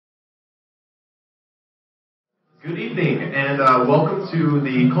Good evening, and welcome to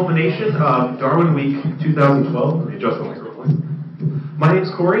the culmination of Darwin Week 2012. Let me adjust the microphone. My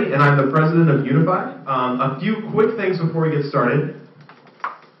name's Corey, and I'm the president of UNIFI. A few quick things before we get started.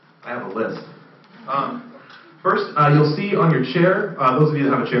 I have a list. First, you'll see on your chair, those of you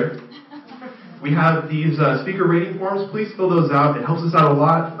that have a chair, we have these speaker rating forms. Please fill those out. It helps us out a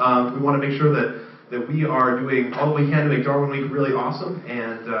lot. We want to make sure that we are doing all we can to make Darwin Week really awesome,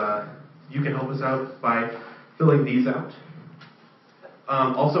 and you can help us out by filling these out.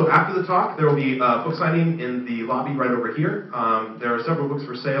 Also, after the talk, there will be book signing in the lobby right over here. There are several books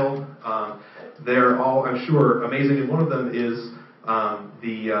for sale. They're all, I'm sure, amazing, and one of them is I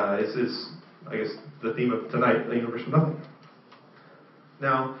guess, the theme of tonight, The Universe from Nothing.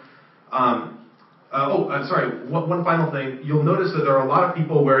 Now, sorry, one final thing. You'll notice that there are a lot of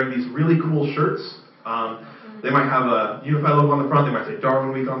people wearing these really cool shirts. They might have a UNIFI logo on the front. They might say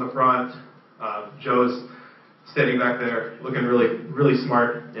Darwin Week on the front. Joe's standing back there, looking really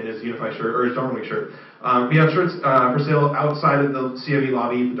smart in his UNIFI shirt, or his Darwin Week shirt. We have shirts for sale outside of the CME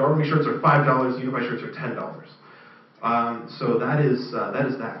lobby. The Darwin Week shirts are $5, UNIFI shirts are $10. So that is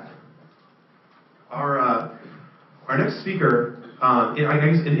that. Our next speaker, I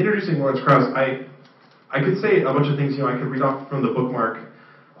guess in introducing Lawrence Krauss, I could say a bunch of things. I could read off from the bookmark.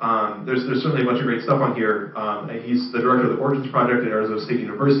 There's certainly a bunch of great stuff on here. He's the director of the Origins Project at Arizona State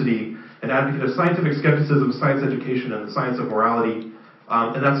University, an advocate of scientific skepticism, science education, and the science of morality.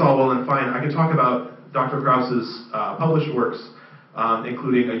 And that's all well and fine. I could talk about Dr. Krauss's published works,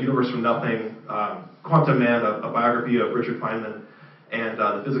 including A Universe from Nothing, Quantum Man, a biography of Richard Feynman, and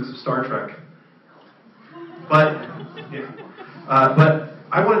The Physics of Star Trek. But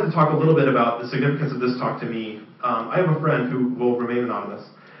I wanted to talk a little bit about the significance of this talk to me. I have a friend who will remain anonymous,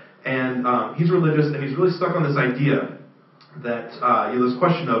 and he's religious, and he's really stuck on this idea that this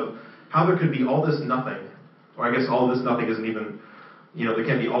question of how there could be all this nothing, or I guess all of this nothing isn't even, there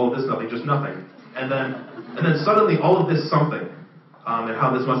can't be all of this nothing, just nothing, and then suddenly all of this something, and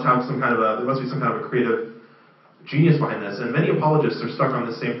how this must have there must be some kind of a creative genius behind this. And many apologists are stuck on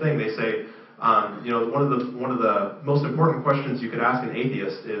the same thing. They say, one of the most important questions you could ask an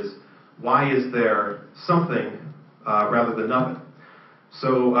atheist is, why is there something rather than nothing?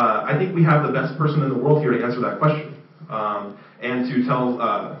 So I think we have the best person in the world here to answer that question, and to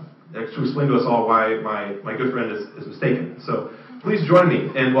explain to us all why my good friend is mistaken. So please join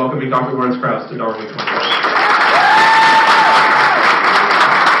me in welcoming Dr. Lawrence Krauss to Darwin Week 2012.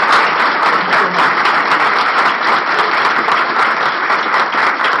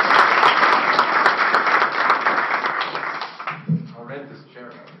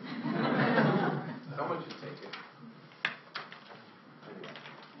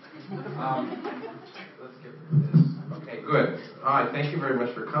 Thank you very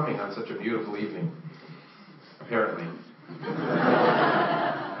much for coming on such a beautiful evening, apparently.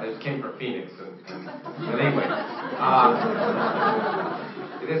 I just came from Phoenix, but anyway.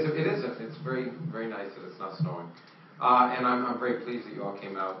 It's very, very nice that it's not snowing. And I'm very pleased that you all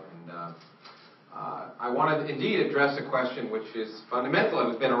came out. And I want to indeed address a question which is fundamental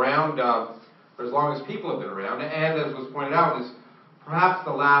and has been around for as long as people have been around, and as was pointed out, is perhaps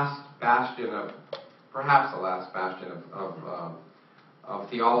the last bastion of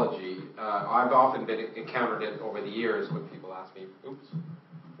theology. I've often encountered it over the years when people ask me,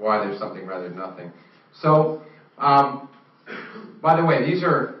 why there's something rather than nothing. So, by the way, these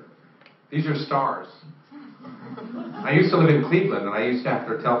are stars. I used to live in Cleveland, and I used to have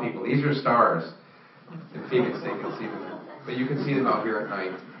to tell people, these are stars. In Phoenix, they can see them. But you can see them out here at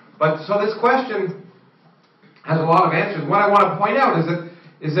night. But so this question has a lot of answers. What I want to point out is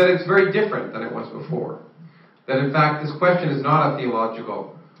that it's very different than it was before. That in fact, this question is not a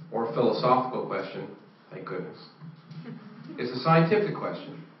theological or philosophical question, thank goodness. It's a scientific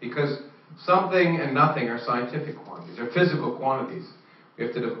question, because something and nothing are scientific quantities, they're physical quantities. We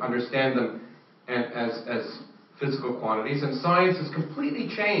have to understand them as physical quantities, and science has completely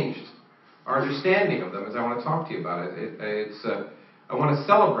changed our understanding of them, as I want to talk to you about it. I want to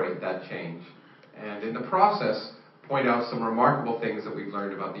celebrate that change, and in the process, point out some remarkable things that we've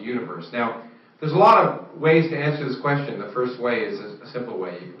learned about the universe. Now, there's a lot of ways to answer this question. The first way is a simple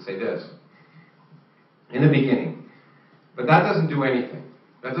way. You can say this: in the beginning. But that doesn't do anything.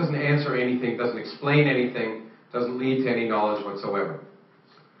 That doesn't answer anything, doesn't explain anything, doesn't lead to any knowledge whatsoever.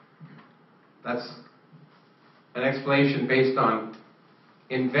 That's an explanation based on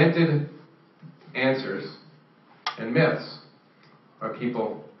invented answers and myths by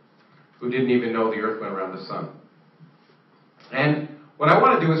people who didn't even know the earth went around the sun. And what I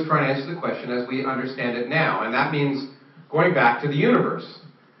want to do is try and answer the question as we understand it now, and that means going back to the universe,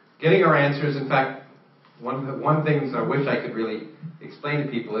 getting our answers, in fact, one thing I wish I could really explain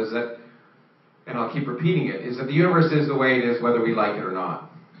to people is that, and I'll keep repeating it, is that the universe is the way it is whether we like it or not.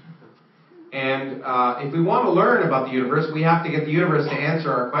 And if we want to learn about the universe, we have to get the universe to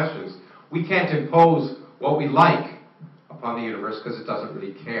answer our questions. We can't impose what we like upon the universe because it doesn't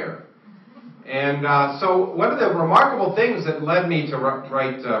really care. And so one of the remarkable things that led me to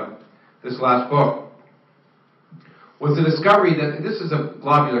write this last book was the discovery that this is a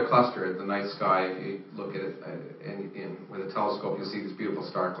globular cluster in the night sky. If you look at it with a telescope, you'll see this beautiful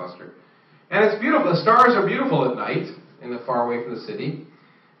star cluster. And it's beautiful. The stars are beautiful at night, far away from the city.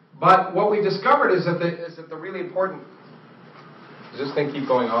 But what we discovered is that the really important... Does this thing keep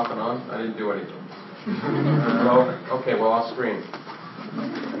going off and on? I didn't do anything. Hello? Okay, well, I'll scream.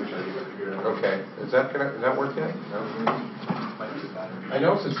 Okay. Is that work yet? No? I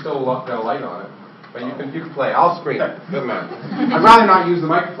notice it's still got a light on it. But you can play. I'll scream. Doesn't matter. I'd rather not use the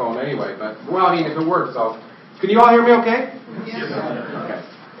microphone anyway, but, well, I mean, if it works, I'll... Can you all hear me okay? Yes. Okay.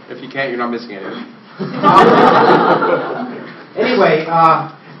 If you can't, you're not missing anything. Anyway,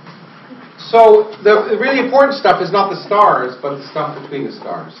 so the really important stuff is not the stars, but the stuff between the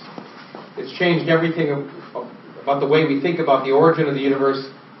stars. It's changed everything about the way we think about the origin of the universe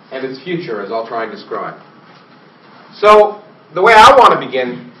and its future, as I'll try and describe. So, the way I want to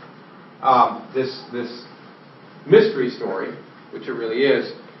begin this mystery story, which it really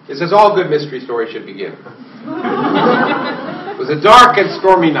is as all good mystery stories should begin. It was a dark and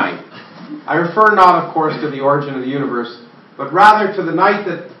stormy night. I refer not, of course, to the origin of the universe, but rather to the night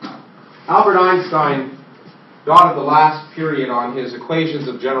that Albert Einstein dotted the last period on his equations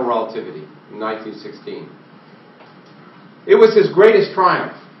of general relativity in 1916. It was his greatest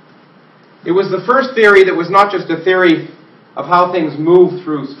triumph. It was the first theory that was not just a theory of how things move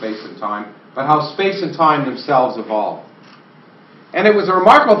through space and time, but how space and time themselves evolve. And it was a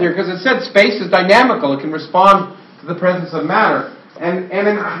remarkable theory because it said space is dynamical. It can respond to the presence of matter. And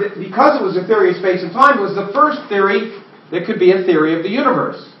because it was a theory of space and time, it was the first theory that could be a theory of the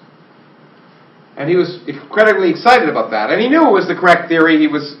universe. And he was incredibly excited about that. And he knew it was the correct theory. He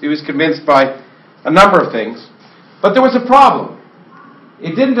was convinced by a number of things. But there was a problem.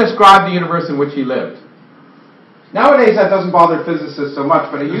 It didn't describe the universe in which he lived. Nowadays that doesn't bother physicists so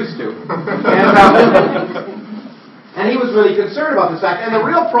much, but it used to. And he was really concerned about this fact. And the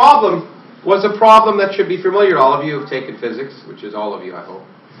real problem was a problem that should be familiar to all of you who've taken physics, which is all of you, I hope.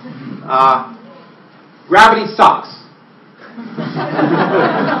 Gravity sucks.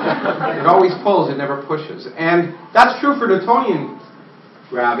 It always pulls, it never pushes. And that's true for Newtonian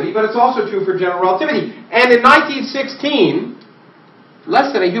gravity, but it's also true for general relativity. And in 1916,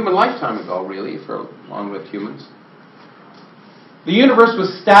 less than a human lifetime ago, really, for long-lived humans, the universe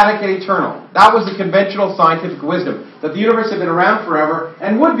was static and eternal. That was the conventional scientific wisdom, that the universe had been around forever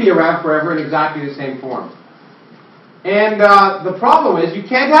and would be around forever in exactly the same form. And the problem is you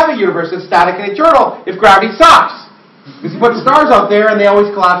can't have a universe that's static and eternal if gravity sucks. Because you put stars out there and they always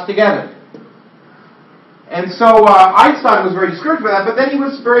collapse together. And so Einstein was very discouraged by that, but then he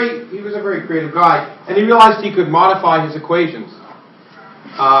was a very creative guy, and he realized he could modify his equations.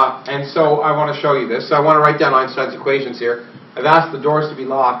 And so I want to show you this. So I want to write down Einstein's equations here. I've asked the doors to be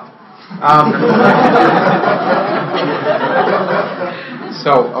locked.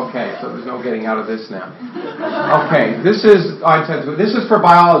 So there's no getting out of this now. Okay, this is Einstein's. This is for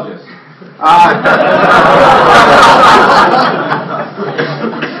biologists.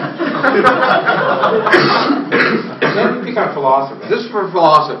 Pick on philosophers. This is for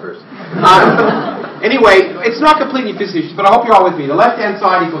philosophers. Anyway, it's not completely facetious, but I hope you're all with me. The left-hand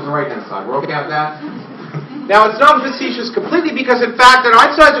side equals the right-hand side. We're okay with that? Now, it's not facetious completely because, in fact, in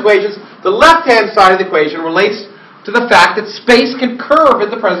Einstein's equations, the left-hand side of the equation relates to the fact that space can curve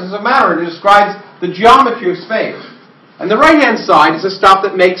in the presence of matter, and it describes the geometry of space. And the right-hand side is the stuff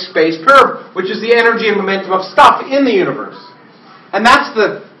that makes space curve, which is the energy and momentum of stuff in the universe. And that's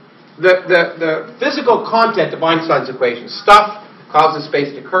the physical content of Einstein's equations. Stuff causes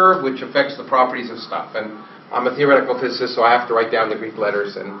space to curve, which affects the properties of stuff. And I'm a theoretical physicist, so I have to write down the Greek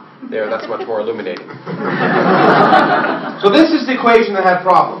letters, and that's much more illuminating. So this is the equation that had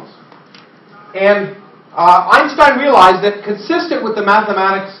problems. And Einstein realized that consistent with the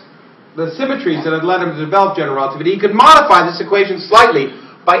mathematics, the symmetries that had led him to develop general relativity, he could modify this equation slightly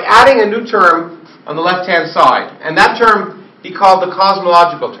by adding a new term on the left-hand side. And that term he called the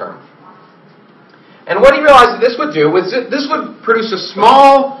cosmological term. And what he realized that this would do was that this would produce a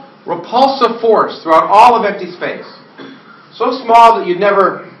small repulsive force throughout all of empty space. So small that you'd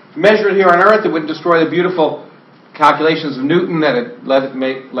never measure it here on Earth. It wouldn't destroy the beautiful calculations of Newton that had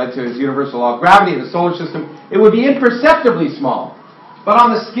led to his universal law of gravity in the solar system. It would be imperceptibly small. But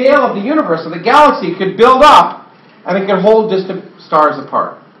on the scale of the universe, of the galaxy, it could build up, and it could hold distant stars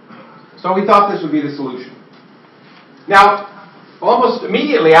apart. So we thought this would be the solution. Now, almost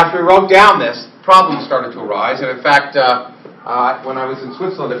immediately after we wrote down this, problems started to arise. And in fact, when I was in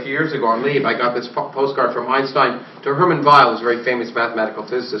Switzerland a few years ago on leave, I got this postcard from Einstein to Hermann Weyl, who's a very famous mathematical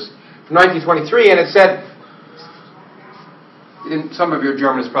physicist, from 1923, and it said, some of your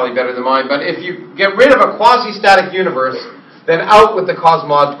German is probably better than mine, but if you get rid of a quasi-static universe, then out with the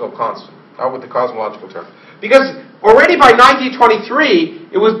cosmological constant, out with the cosmological term. Because already by 1923,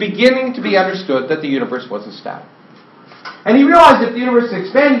 it was beginning to be understood that the universe wasn't static. And he realized if the universe is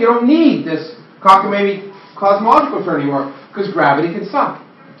expanding, you don't need this cockamamie cosmological term anymore, because gravity can suck.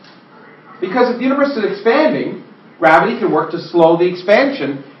 Because if the universe is expanding, gravity can work to slow the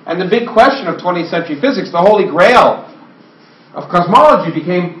expansion, and the big question of 20th century physics, the holy grail of cosmology,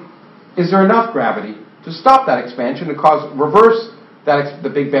 became, is there enough gravity to stop that expansion and reverse the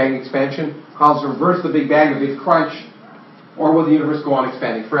Big Bang expansion, reverse the Big Bang, the big crunch, or will the universe go on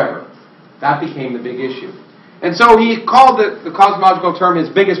expanding forever? That became the big issue. And so he called the cosmological term his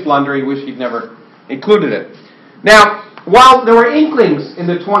biggest blunder. He wished he'd never included it. Now, while there were inklings in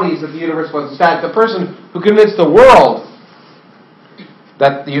the 20s that the universe wasn't static, the person who convinced the world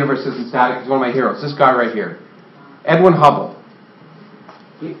that the universe isn't static is one of my heroes, this guy right here, Edwin Hubble.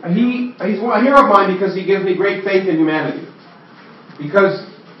 He's a hero of mine because he gives me great faith in humanity. Because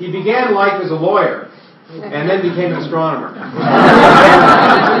he began life as a lawyer and then became an astronomer.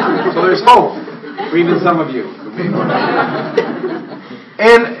 So there's hope for even some of you.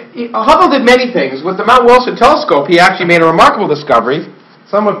 And Hubble did many things. With the Mount Wilson telescope, he actually made a remarkable discovery,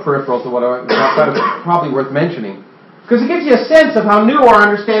 somewhat peripheral to what I thought it was probably worth mentioning, because it gives you a sense of how new our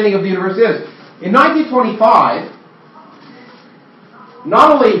understanding of the universe is. In 1925,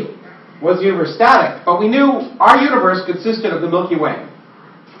 not only was the universe static, but we knew our universe consisted of the Milky Way.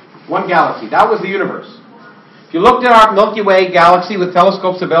 One galaxy. That was the universe. If you looked at our Milky Way galaxy with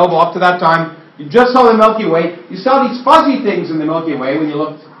telescopes available up to that time, you just saw the Milky Way. You saw these fuzzy things in the Milky Way when you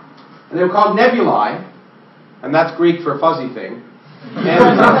looked, and they were called nebulae, and that's Greek for fuzzy thing.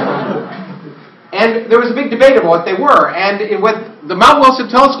 And there was a big debate about what they were. And with the Mount Wilson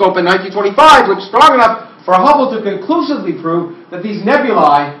telescope in 1925 was strong enough for Hubble to conclusively prove that these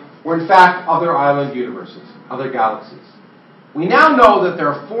nebulae were in fact other island universes, other galaxies. We now know that there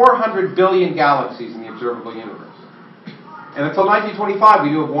are 400 billion galaxies in the observable universe. And until 1925,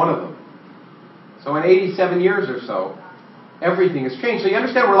 we knew of one of them. So in 87 years or so, everything has changed. So you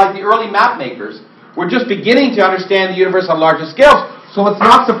understand, we're like the early map makers. We're just beginning to understand the universe on larger scales. So it's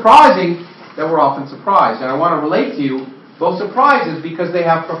not surprising that we're often surprised. And I want to relate to you those surprises because they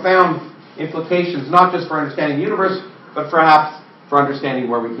have profound implications, not just for understanding the universe, but perhaps for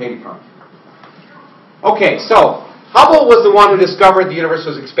understanding where we came from. Okay, so Hubble was the one who discovered the universe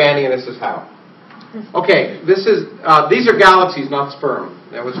was expanding, and this is how. Okay, these are galaxies, not sperm.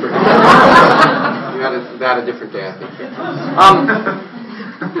 That was for you had that a different day, I think.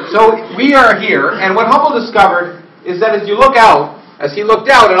 So we are here, and what Hubble discovered is that as you look out, as he looked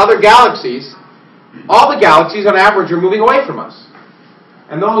out at other galaxies, all the galaxies on average are moving away from us.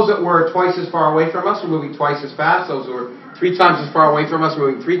 And those that were twice as far away from us are moving twice as fast. Those who were 3 times as far away from us are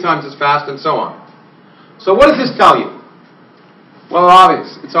moving 3 times as fast, and so on. So what does this tell you? Well,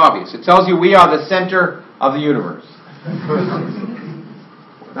 it's obvious. It tells you we are the center of the universe.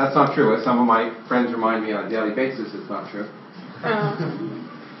 That's not true. As some of my friends remind me on a daily basis, it's not true.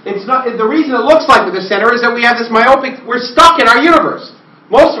 It's not. The reason it looks like we're the center is that we have this myopic. We're stuck in our universe.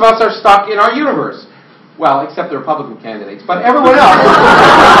 Most of us are stuck in our universe. Well, except the Republican candidates, but everyone else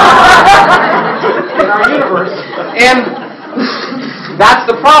in our universe. And that's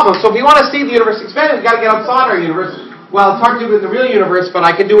the problem. So if we want to see the universe expand, we've got to get outside our universe. Well, it's hard to do it in the real universe, but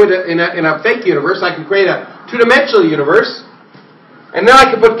I can do it in a fake universe. I can create a 2-dimensional universe. And then I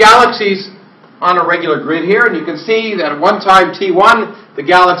can put galaxies on a regular grid here, and you can see that at one time, T1, the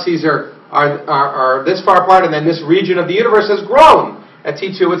galaxies are this far apart, and then this region of the universe has grown. At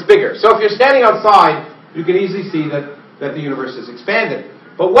T2, it's bigger. So if you're standing outside, you can easily see that the universe has expanded.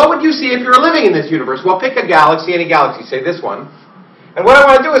 But what would you see if you were living in this universe? Well, pick a galaxy, any galaxy, say this one. And what I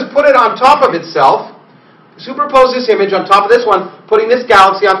want to do is put it on top of itself, superimpose this image on top of this one, putting this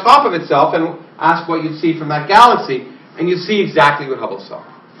galaxy on top of itself, and ask what you'd see from that galaxy, and you'd see exactly what Hubble saw.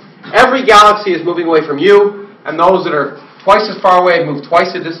 Every galaxy is moving away from you, and those that are twice as far away move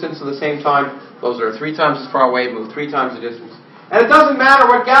twice the distance at the same time. Those that are 3 times as far away move 3 times the distance. And it doesn't matter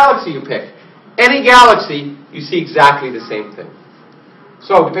what galaxy you pick. Any galaxy, you see exactly the same thing.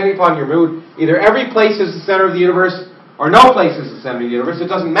 So, depending upon your mood, either every place is the center of the universe, or no place is the center of the universe. It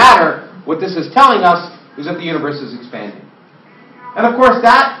doesn't matter. What this is telling us is that the universe is expanding. And of course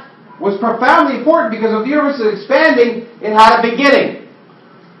that was profoundly important because if the universe is expanding, it had a beginning.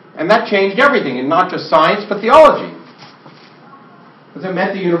 And that changed everything, and not just science, but theology. Because it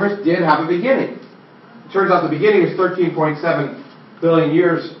meant the universe did have a beginning. It turns out the beginning is 13.7 billion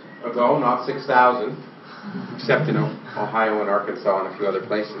years ago, not 6,000, except in Ohio and Arkansas and a few other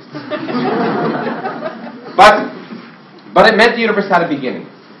places. But it meant the universe had a beginning.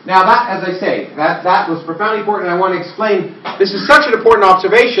 Now that, as I say, that was profoundly important, and I want to explain, this is such an important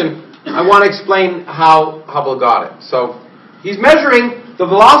observation, I want to explain how Hubble got it. So, he's measuring the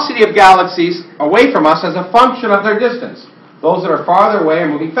velocity of galaxies away from us as a function of their distance. Those that are farther away are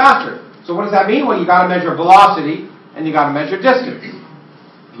moving faster. So what does that mean? Well, you've got to measure velocity, and you've got to measure distance,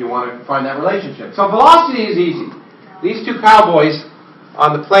 if you want to find that relationship. So velocity is easy. These two cowboys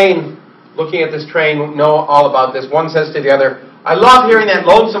on the plane looking at this train know all about this. One says to the other, I love hearing that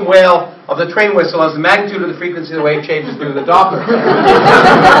lonesome wail of the train whistle as the magnitude of the frequency of the wave changes through the Doppler.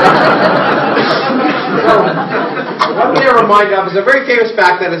 What they are reminded of is a very famous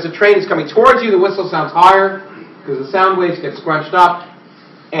fact that as the train is coming towards you, the whistle sounds higher because the sound waves get scrunched up.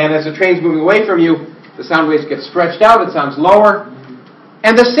 And as the train is moving away from you, the sound waves get stretched out, it sounds lower.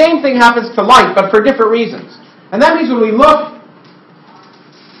 And the same thing happens to light, but for different reasons. And that means when we look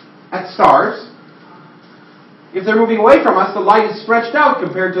at stars, if they're moving away from us, the light is stretched out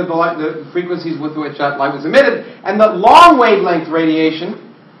compared to the frequencies with which that light was emitted. And the long wavelength radiation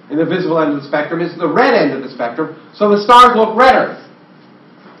in the visible end of the spectrum is the red end of the spectrum, so the stars look redder.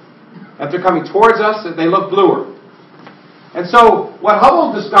 If they're coming towards us, they look bluer. And so what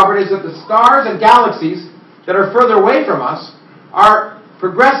Hubble discovered is that the stars and galaxies that are further away from us are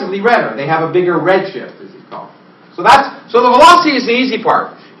progressively redder. They have a bigger redshift, as it's called. So the velocity is the easy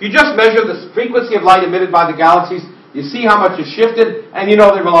part. You just measure the frequency of light emitted by the galaxies, you see how much is shifted, and you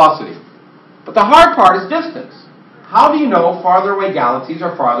know their velocity. But the hard part is distance. How do you know farther away galaxies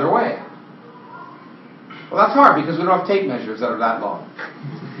are farther away? Well, that's hard because we don't have tape measures that are that long.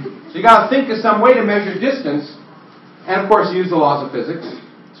 So you've got to think of some way to measure distance, and of course use the laws of physics.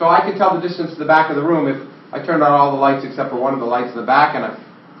 So I can tell the distance to the back of the room if I turned on all the lights except for one of the lights in the back, and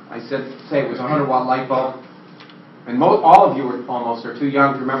I say it was a 100-watt light bulb. And all of you are too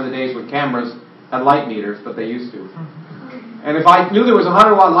young to remember the days when cameras had light meters, but they used to. And if I knew there was a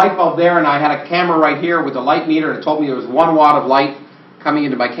 100-watt light bulb there and I had a camera right here with a light meter and it told me there was 1 watt of light coming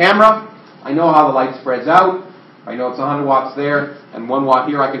into my camera, I know how the light spreads out. I know it's 100 watts there and 1 watt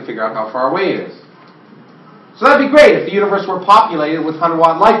here. I can figure out how far away it is. So that'd be great if the universe were populated with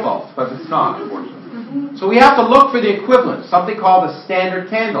 100-watt light bulbs, but it's not, unfortunately. So we have to look for the equivalent, something called a standard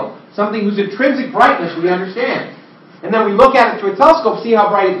candle, something whose intrinsic brightness we understand. And then we look at it through a telescope, see how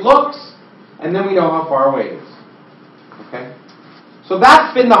bright it looks, and then we know how far away it is. Okay? So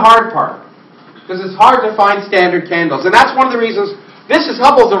that's been the hard part, because it's hard to find standard candles. And that's one of the reasons, this is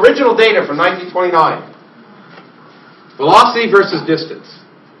Hubble's original data from 1929. Velocity versus distance.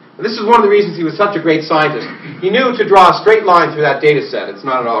 And this is one of the reasons he was such a great scientist. He knew to draw a straight line through that data set. It's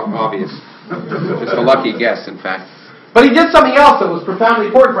not at all obvious. Just a lucky guess, in fact. But he did something else that was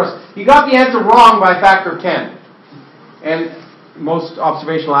profoundly important for us. He got the answer wrong by a factor of 10. And most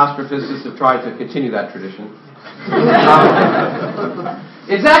observational astrophysicists have tried to continue that tradition.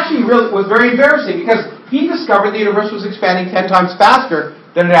 It actually was very embarrassing because he discovered the universe was expanding 10 times faster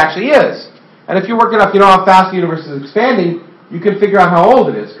than it actually is. And if you work it up, you know how fast the universe is expanding, you can figure out how old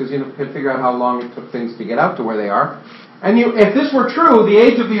it is because you can figure out how long it took things to get out to where they are. And if this were true, the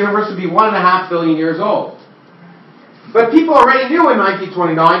age of the universe would be 1.5 billion years old. But people already knew in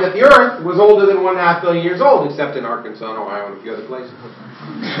 1929 that the Earth was older than 1.5 billion years old, except in Arkansas and Ohio and a few other places.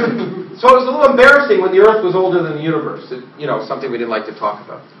 So it was a little embarrassing when the Earth was older than the universe. Something we didn't like to talk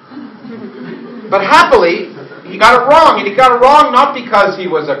about. But happily, he got it wrong. And he got it wrong not because he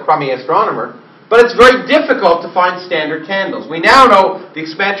was a crummy astronomer, but it's very difficult to find standard candles. We now know the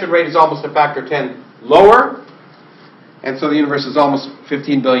expansion rate is almost a factor of 10 lower. And so the universe is almost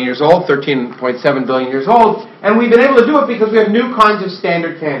 15 billion years old, 13.7 billion years old. And we've been able to do it because we have new kinds of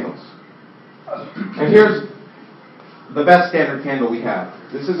standard candles. And here's the best standard candle we have.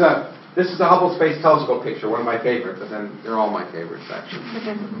 This is a Hubble Space Telescope picture, one of my favorites, and then they're all my favorites, actually.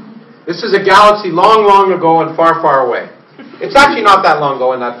 This is a galaxy long, long ago and far, far away. It's actually not that long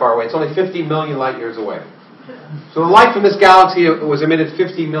ago and that far away. It's only 50 million light years away. So the light from this galaxy was emitted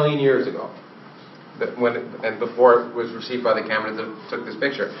 50 million years ago. And before it was received by the camera that took this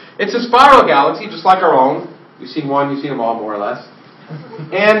picture. It's a spiral galaxy, just like our own. You've seen one, you've seen them all, more or less.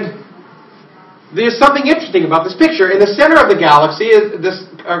 And there's something interesting about this picture. In the center of the galaxy,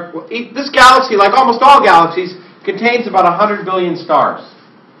 this galaxy, like almost all galaxies, contains about 100 billion stars.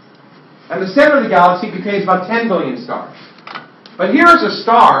 And the center of the galaxy contains about 10 billion stars. But here is a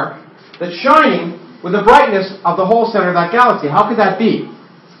star that's shining with the brightness of the whole center of that galaxy. How could that be?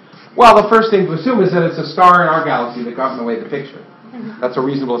 Well, the first thing to assume is that it's a star in our galaxy that got in the way of the picture. That's a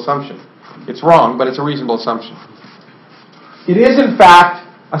reasonable assumption. It's wrong, but it's a reasonable assumption. It is, in fact,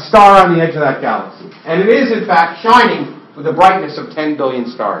 a star on the edge of that galaxy. And it is, in fact, shining with the brightness of 10 billion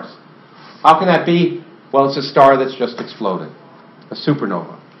stars. How can that be? Well, it's a star that's just exploded. A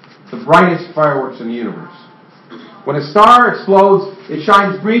supernova. The brightest fireworks in the universe. When a star explodes, it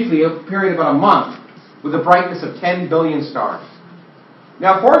shines briefly, a period of about a month, with the brightness of 10 billion stars.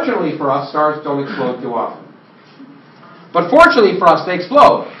 Now, fortunately for us, stars don't explode too often. But fortunately for us, they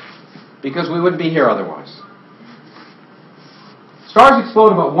explode, because we wouldn't be here otherwise. Stars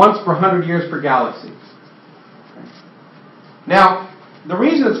explode about once per 100 years per galaxy. Now, the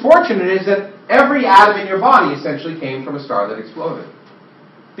reason it's fortunate is that every atom in your body essentially came from a star that exploded.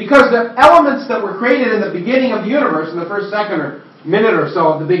 Because the elements that were created in the beginning of the universe, in the first second or minute or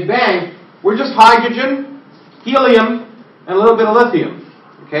so of the Big Bang, were just hydrogen, helium, and a little bit of lithium.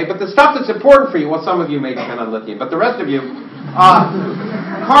 Okay, but the stuff that's important for you, well, some of you may depend on lithium, but the rest of you,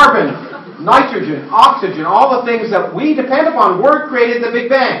 carbon, nitrogen, oxygen, all the things that we depend upon were created in the Big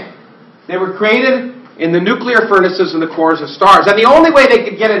Bang. They were created in the nuclear furnaces and the cores of stars. And the only way they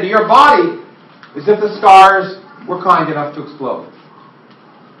could get into your body is if the stars were kind enough to explode.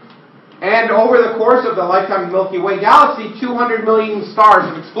 And over the course of the lifetime of the Milky Way galaxy, 200 million stars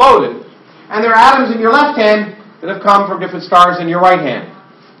have exploded. And there are atoms in your left hand that have come from different stars in your right hand.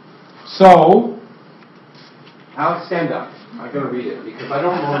 So, Alex, stand up. I'm going to read it because I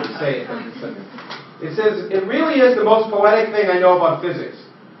don't know what to say. It says, it really is the most poetic thing I know about physics.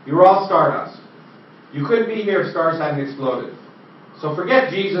 You're all stardust. You couldn't be here if stars hadn't exploded. So forget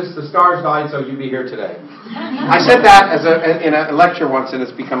Jesus, the stars died so you'd be here today. I said that in a lecture once, and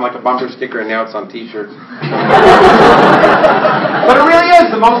it's become like a bumper sticker, and now it's on T-shirts. But it really is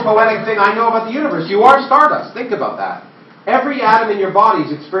the most poetic thing I know about the universe. You are stardust. Think about that. Every atom in your body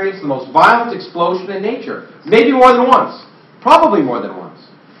has experienced the most violent explosion in nature. Maybe more than once. Probably more than once.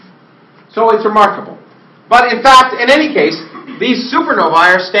 So it's remarkable. But in fact, in any case, these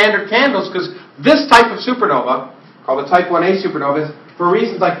supernovae are standard candles because this type of supernova, called the Type 1a supernova, for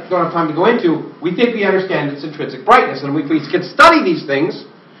reasons I don't have time to go into, we think we understand its intrinsic brightness. And if we can study these things,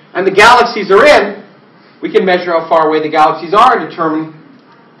 and the galaxies are in, we can measure how far away the galaxies are and determine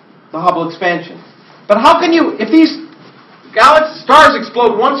the Hubble expansion. But how can you, if these stars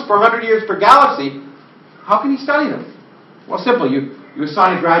explode once per 100 years per galaxy, how can you study them? Well, simple. You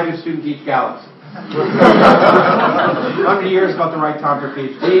assign a graduate student to each galaxy. 100 years is about the right time for a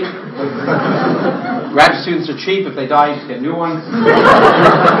PhD. Graduate students are cheap. If they die, you just get new ones.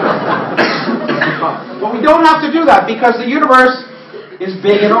 But we don't have to do that because the universe is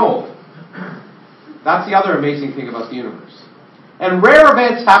big and old. That's the other amazing thing about the universe. And rare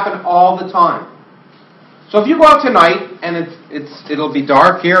events happen all the time. So if you go out tonight and it'll be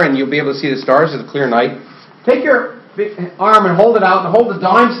dark here and you'll be able to see the stars. It's a clear night. Take your arm and hold it out and hold a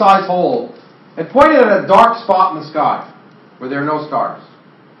dime-sized hole and point it at a dark spot in the sky where there are no stars.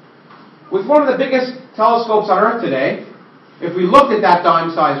 With one of the biggest telescopes on Earth today, if we looked at that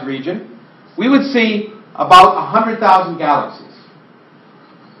dime-sized region, we would see about 100,000 galaxies.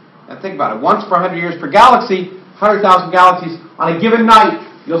 Now think about it. Once per 100 years per galaxy, 100,000 galaxies. On a given night,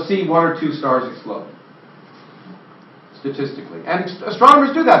 you'll see one or two stars explode. Statistically. And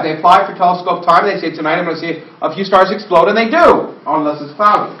astronomers do that. They apply for telescope time. They say, tonight I'm going to see a few stars explode, and they do, unless it's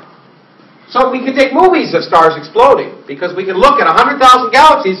cloudy. So we can take movies of stars exploding, because we can look at 100,000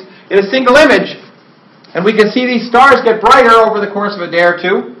 galaxies in a single image, and we can see these stars get brighter over the course of a day or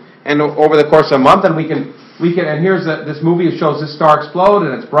two, and over the course of a month, and we can and here's this movie that shows this star explode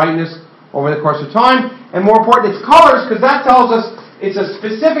and its brightness over the course of time, and more important, its colors, because that tells us it's a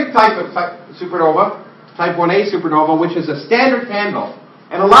specific type of supernova, Type 1a supernova, which is a standard candle,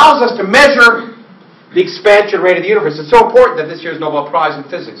 and allows us to measure the expansion rate of the universe. It's so important that this year's Nobel Prize in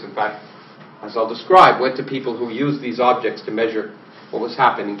Physics, in fact, as I'll describe, went to people who used these objects to measure what was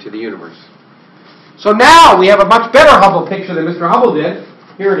happening to the universe. So now we have a much better Hubble picture than Mr. Hubble did.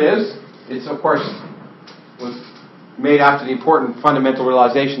 Here it is. It's, of course, was made after the important fundamental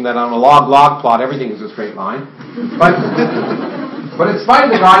realization that on a log-log plot, everything is a straight line. But in spite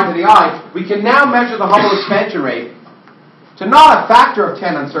of the guide to the eye, we can now measure the Hubble expansion rate to not a factor of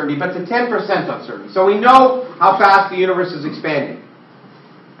 10 uncertainty, but to 10% uncertainty. So we know how fast the universe is expanding.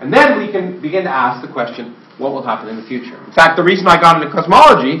 And then we can begin to ask the question, what will happen in the future? In fact, the reason I got into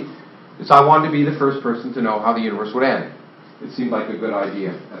cosmology is I wanted to be the first person to know how the universe would end. It seemed like a good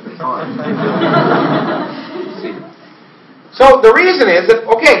idea at the time. So the reason is that,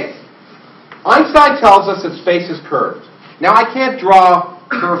 okay, Einstein tells us that space is curved. Now, I can't draw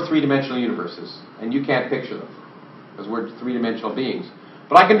curved three-dimensional universes, and you can't picture them, because we're three-dimensional beings.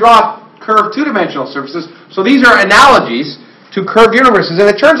 But I can draw curved two-dimensional surfaces, so these are analogies to curved universes. And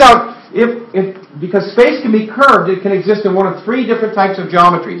it turns out, because space can be curved, it can exist in one of three different types of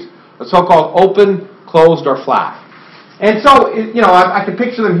geometries, the so-called open, closed, or flat. And so, I can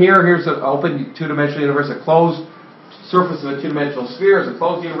picture them here. Here's an open two-dimensional universe, a closed surface of a two-dimensional sphere is a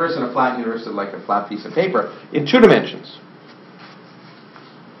closed universe, and a flat universe is like a flat piece of paper in two dimensions.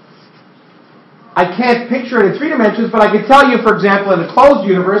 I can't picture it in three dimensions, but I can tell you, for example, in a closed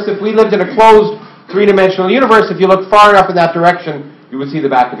universe, if we lived in a closed three-dimensional universe, if you look far enough in that direction, you would see the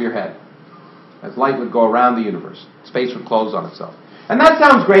back of your head, as light would go around the universe. Space would close on itself. And that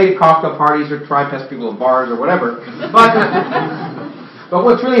sounds great at cocktail parties or try-pest people in bars or whatever, but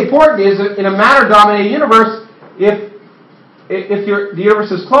what's really important is that in a matter-dominated universe, if the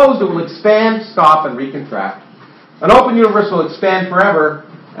universe is closed, it will expand, stop, and recontract. An open universe will expand forever,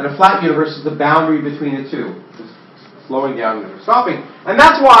 and a flat universe is the boundary between the two, just slowing down and stopping. And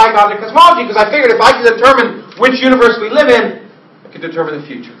that's why I got into cosmology, because I figured if I can determine which universe we live in, I can determine the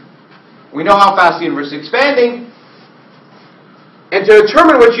future. We know how fast the universe is expanding, and to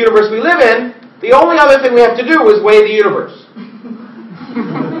determine which universe we live in, the only other thing we have to do is weigh the universe.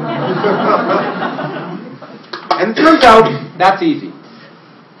 And it turns out that's easy.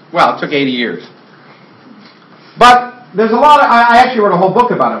 Well, it took 80 years. But there's a lot of, I actually wrote a whole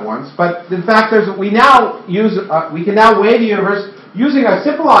book about it once, but in fact we can now weigh the universe using a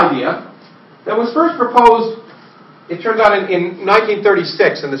simple idea that was first proposed, it turns out in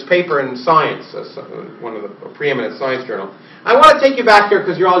 1936 in this paper in Science, one of the preeminent science journal. I want to take you back here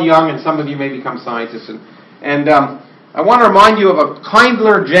because you're all young and some of you may become scientists, and I want to remind you of a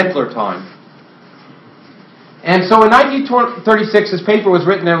kinder, gentler time. And so in 1936, this paper was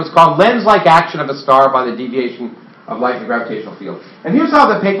written, and it was called Lens-like Action of a Star by the Deviation of Light in the Gravitational Field. And here's how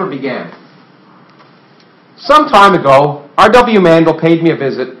the paper began. Some time ago, R.W. Mandel paid me a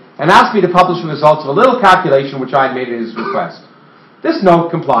visit and asked me to publish the results of a little calculation which I had made at his request. This note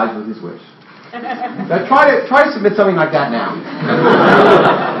complies with his wish. Now try to submit something like that now.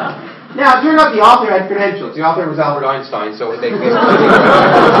 Now, it turned out the author had credentials. The author was Albert Einstein, so they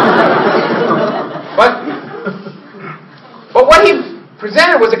But what he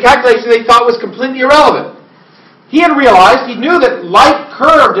presented was a calculation they thought was completely irrelevant. He had realized, he knew that light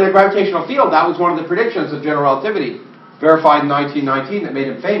curved in a gravitational field. That was one of the predictions of general relativity, verified in 1919, that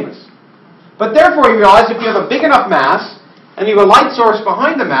made him famous. But therefore he realized if you have a big enough mass, and you have a light source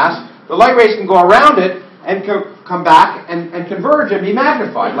behind the mass, the light rays can go around it and come back and converge and be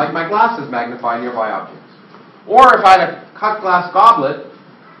magnified, like my glasses magnify nearby objects. Or if I had a cut glass goblet,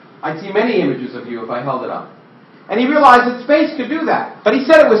 I'd see many images of you if I held it up. And he realized that space could do that. But he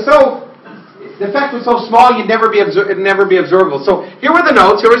said the effect was so small it'd never be observable. So here were the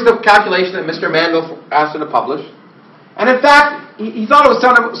notes. Here was the calculation that Mr. Mandel asked him to publish. And in fact, he thought it was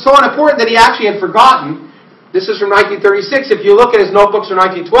so unimportant that he actually had forgotten. This is from 1936. If you look at his notebooks from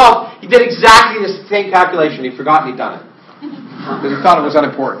 1912, he did exactly the same calculation. He'd forgotten he'd done it. Because he thought it was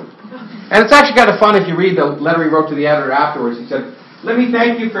unimportant. And it's actually kind of fun if you read the letter he wrote to the editor afterwards. He said, "Let me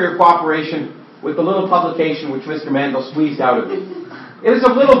thank you for your cooperation with the little publication which Mr. Mandel squeezed out of me. It is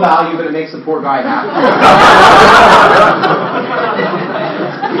of little value, but it makes the poor guy happy."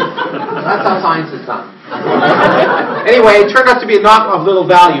 That's how science is done. Anyway, it turned out to be not of little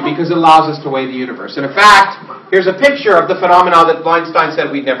value because it allows us to weigh the universe. And in fact, here's a picture of the phenomena that Einstein said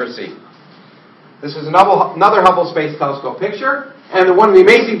we'd never see. This is another Hubble Space Telescope picture. And one of the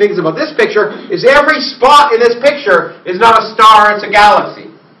amazing things about this picture is every spot in this picture is not a star, it's a galaxy.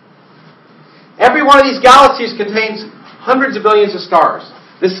 Every one of these galaxies contains hundreds of billions of stars.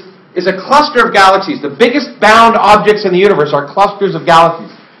 This is a cluster of galaxies. The biggest bound objects in the universe are clusters of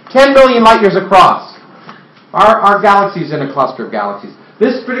galaxies. 10 billion light years across. Our galaxy is in a cluster of galaxies.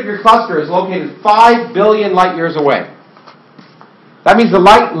 This particular cluster is located 5 billion light years away. That means the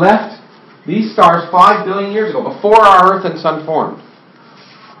light left these stars 5 billion years ago, before our Earth and Sun formed.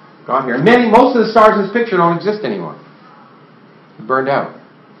 Got here. And most of the stars in this picture don't exist anymore. Burned out.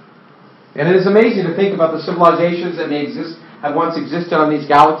 And it is amazing to think about the civilizations that had once existed on these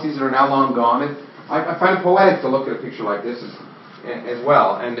galaxies that are now long gone. And I find it poetic to look at a picture like this as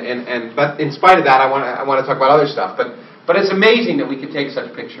well. But in spite of that, I want to talk about other stuff. But it's amazing that we can take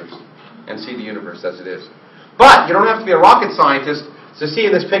such pictures and see the universe as it is. But you don't have to be a rocket scientist to see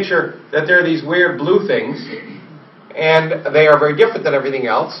in this picture that there are these weird blue things, and they are very different than everything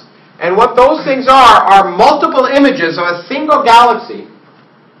else. And what those things are multiple images of a single galaxy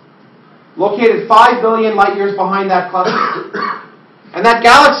located 5 billion light years behind that cluster. And that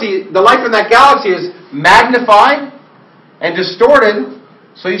galaxy, the light from that galaxy is magnified and distorted,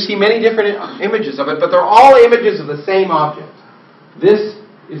 so you see many different images of it, but they're all images of the same object. This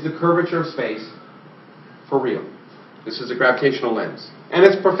is the curvature of space for real. This is a gravitational lens. And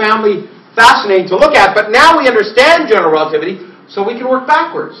it's profoundly fascinating to look at, but now we understand general relativity, so we can work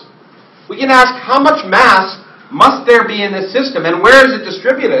backwards. We can ask how much mass must there be in this system, and where is it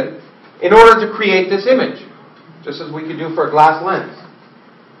distributed in order to create this image, just as we could do for a glass lens.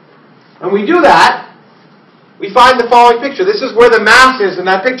 And we do that, we find the following picture. This is where the mass is in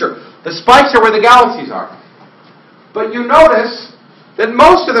that picture. The spikes are where the galaxies are. But you notice that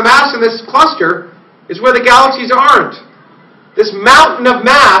most of the mass in this cluster is where the galaxies aren't. This mountain of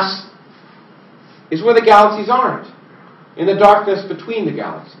mass is where the galaxies aren't, in the darkness between the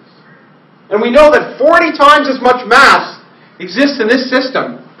galaxies. And we know that 40 times as much mass exists in this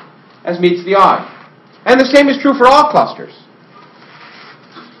system as meets the eye. And the same is true for all clusters.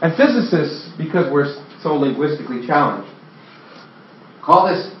 And physicists, because we're so linguistically challenged, call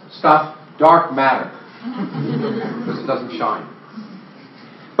this stuff dark matter, because it doesn't shine.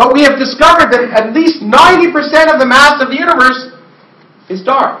 But we have discovered that at least 90% of the mass of the universe is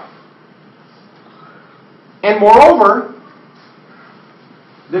dark. And moreover,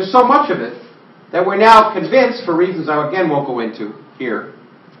 there's so much of it that we're now convinced, for reasons I again won't go into here,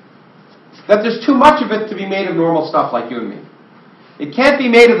 that there's too much of it to be made of normal stuff like you and me. It can't be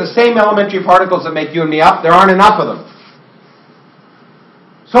made of the same elementary particles that make you and me up. There aren't enough of them.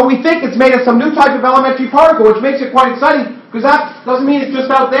 So we think it's made of some new type of elementary particle, which makes it quite exciting, because that doesn't mean it's just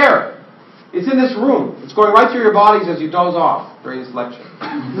out there. It's in this room. It's going right through your bodies as you doze off during this lecture.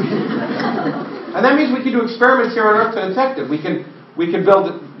 And that means we can do experiments here on Earth to detect it. We can build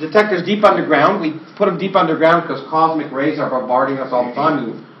detectors deep underground. We put them deep underground because cosmic rays are bombarding us all the time.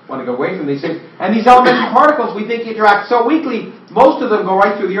 We want to go away from these things. And these elementary particles we think interact so weakly, most of them go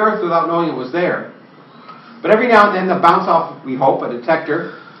right through the Earth without knowing it was there. But every now and then they'll bounce off, we hope, a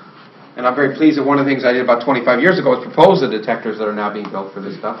detector. And I'm very pleased that one of the things I did about 25 years ago was propose the detectors that are now being built for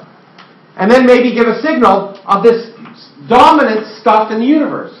this stuff. And then maybe give a signal of this dominant stuff in the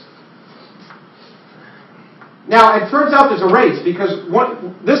universe. Now, it turns out there's a race, because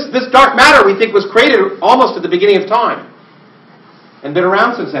this dark matter we think was created almost at the beginning of time and been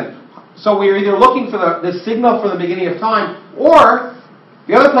around since then. So we're either looking for this signal from the beginning of time, or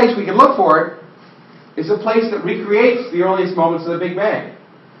the other place we can look for it is a place that recreates the earliest moments of the Big Bang.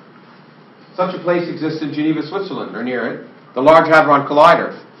 Such a place exists in Geneva, Switzerland, or near it, the Large Hadron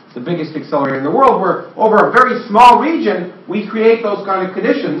Collider, the biggest accelerator in the world, where over a very small region we create those kind of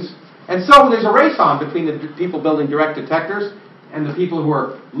conditions. And so there's a race on between the people building direct detectors and the people who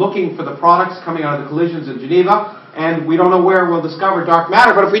are looking for the products coming out of the collisions in Geneva. And we don't know where we'll discover dark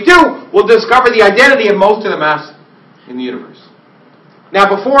matter, but if we do, we'll discover the identity of most of the mass in the universe. Now,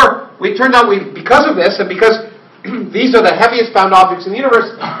 it turned out because of this, and because these are the heaviest bound objects in the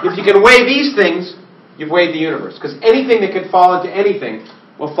universe, if you can weigh these things, you've weighed the universe. Because anything that can fall into anything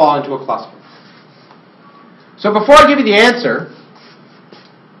will fall into a cluster. So before I give you the answer,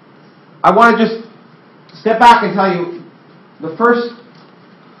 I want to just step back and tell you the first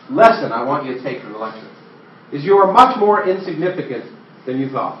lesson I want you to take from the lecture is you are much more insignificant than you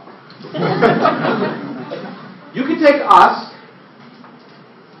thought. You can take us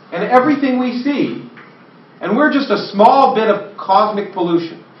and everything we see, and we're just a small bit of cosmic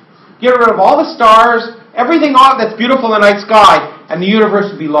pollution. Get rid of all the stars, everything that's beautiful in the night sky, and the universe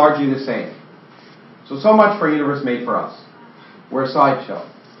would be largely the same. So much for a universe made for us. We're a sideshow.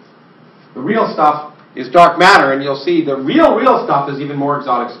 The real stuff is dark matter, and you'll see the real stuff is even more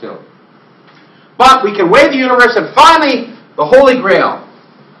exotic still. But we can weigh the universe, and finally, the Holy Grail.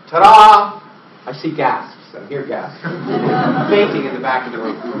 Ta-da! I see gasps. I hear gasps. Fainting in the back of the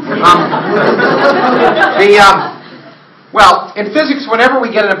room. Well, in physics, whenever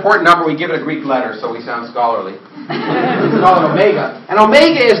we get an important number, we give it a Greek letter, so we sound scholarly. We call it omega. And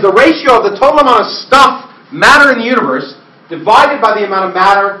omega is the ratio of the total amount of stuff, matter in the universe, divided by the amount of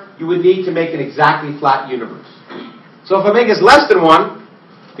matter you would need to make an exactly flat universe. So if omega is less than 1,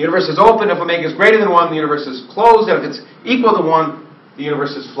 the universe is open. If omega is greater than 1, the universe is closed. And if it's equal to 1, the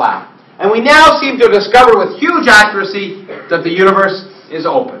universe is flat. And we now seem to discover with huge accuracy that the universe is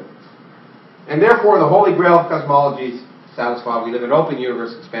open. And therefore, the Holy Grail of cosmology is satisfied. We live in an open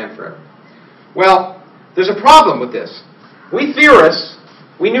universe, expand forever. Well, there's a problem with this. We theorists,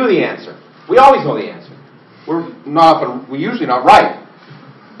 we knew the answer. We always know the answer. We're usually not right.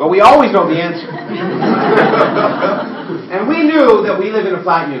 But we always know the answer. And we knew that we live in a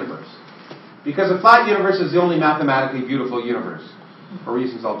flat universe. Because a flat universe is the only mathematically beautiful universe, for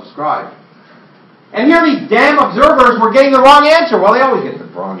reasons I'll describe. And here these damn observers were getting the wrong answer. Well, they always get the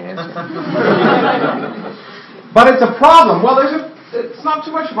wrong answer. But it's a problem. Well, it's not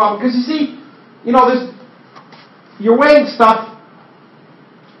too much of a problem, because you see, you're weighing stuff.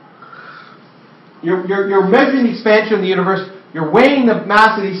 You're measuring the expansion of the universe. You're weighing the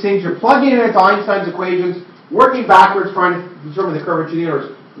mass of these things. You're plugging it into Einstein's equations, working backwards, trying to determine the curvature of the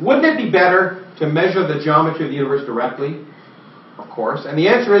universe. Wouldn't it be better to measure the geometry of the universe directly? Of course. And the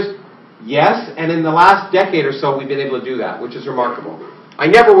answer is yes. And in the last decade or so, we've been able to do that, which is remarkable. I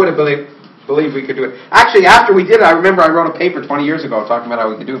never would have believed we could do it. Actually, after we did it, I remember I wrote a paper 20 years ago talking about how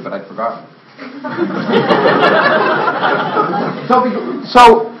we could do it, but I'd forgotten.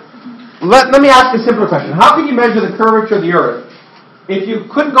 So let me ask a simpler question. How can you measure the curvature of the Earth if you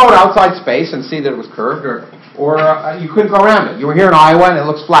couldn't go outside space and see that it was curved, or you couldn't go around it? You were here in Iowa and it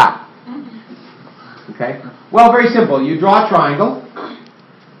looks flat. Okay? Well, very simple. You draw a triangle.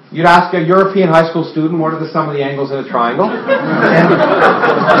 You'd ask a European high school student, what are the sum of the angles in a triangle? And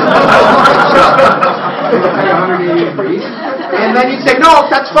 180 degrees. And then you'd say,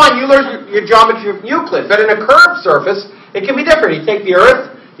 no, that's fine. You learned your geometry from Euclid. But in a curved surface, it can be different. You take the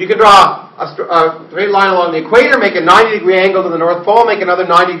Earth, you can draw a straight line along the equator, make a 90-degree angle to the North Pole, make another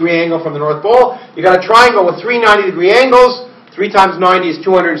 90-degree angle from the North Pole. You got a triangle with three 90-degree angles. 3 times 90 is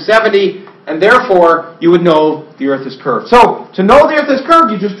 270. And therefore, you would know the Earth is curved. So, to know the Earth is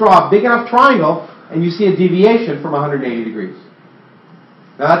curved, you just draw a big enough triangle, and you see a deviation from 180 degrees.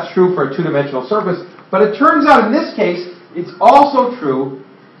 Now, that's true for a two-dimensional surface, but it turns out in this case, it's also true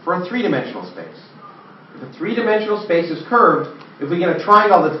for a three-dimensional space. If a three-dimensional space is curved, if we get a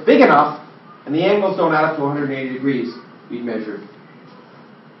triangle that's big enough, and the angles don't add up to 180 degrees, we've measured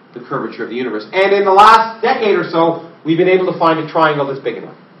the curvature of the universe. And in the last decade or so, we've been able to find a triangle that's big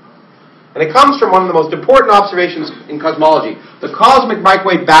enough. And it comes from one of the most important observations in cosmology, the cosmic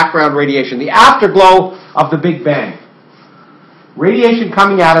microwave background radiation, the afterglow of the Big Bang. Radiation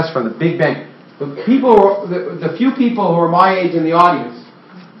coming at us from the Big Bang. The few people who are my age in the audience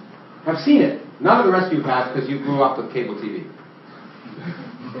have seen it. None of the rest of you have, because you grew up with cable TV.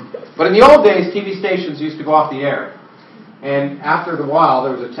 But in the old days, TV stations used to go off the air. And after a while,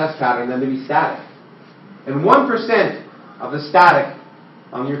 there was a test pattern, and then there'd be static. And 1% of the static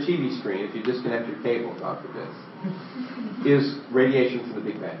on your TV screen, if you disconnect your cable, God forbid, is radiation from the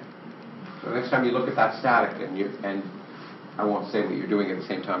Big Bang. So next time you look at that static, and I won't say what you're doing at the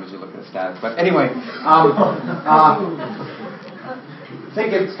same time as you look at the static, but anyway,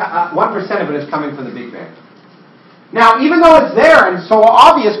 think it's 1% of it is coming from the Big Bang. Now, even though it's there and so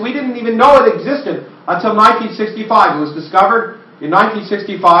obvious, we didn't even know it existed until 1965. It was discovered in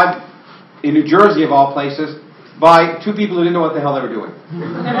 1965 in New Jersey, of all places, by two people who didn't know what the hell they were doing.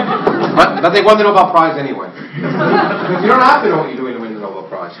 but they won the Nobel Prize anyway. Because you don't have to know what you're doing to win the Nobel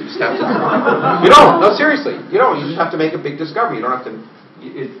Prize. You just have to. You don't. No, seriously. You don't. You just have to make a big discovery. You don't have to.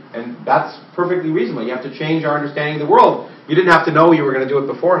 And that's perfectly reasonable. You have to change our understanding of the world. You didn't have to know you were going to do it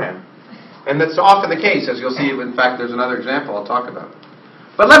beforehand. And that's often the case, as you'll see. In fact, there's another example I'll talk about.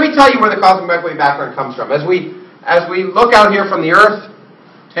 But let me tell you where the cosmic microwave background comes from. As we look out here from the Earth,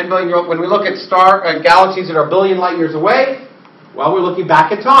 10 billion years old, when we look at galaxies that are a billion light years away, well, we're looking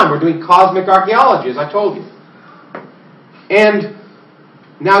back in time. We're doing cosmic archaeology, as I told you. And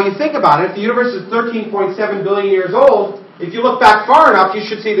now you think about it, if the universe is 13.7 billion years old, if you look back far enough, you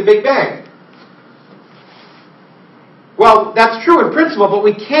should see the Big Bang. Well, that's true in principle, but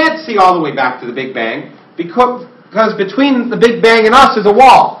we can't see all the way back to the Big Bang because between the Big Bang and us is a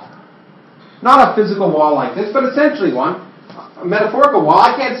wall. Not a physical wall like this, but essentially one. A metaphorical wall.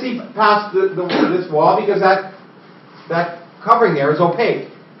 I can't see past this wall because that covering there is opaque.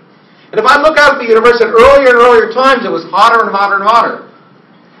 And if I look out at the universe at earlier and earlier times, it was hotter and hotter and hotter.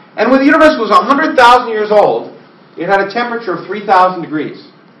 And when the universe was 100,000 years old, it had a temperature of 3,000 degrees.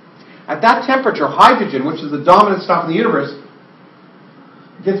 At that temperature, hydrogen, which is the dominant stuff in the universe,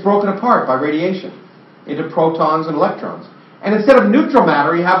 gets broken apart by radiation into protons and electrons. And instead of neutral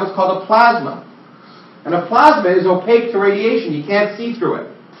matter, you have what's called a plasma. And a plasma is opaque to radiation. You can't see through it.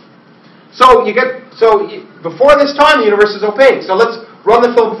 Before this time, the universe is opaque. So let's run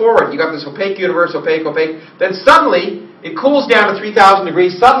the film forward. You got this opaque universe, opaque. Then suddenly, it cools down to 3,000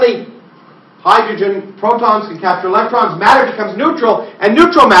 degrees. Suddenly, hydrogen, protons can capture electrons. Matter becomes neutral, and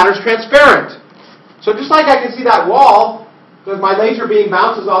neutral matter is transparent. So just like I can see that wall, because my laser beam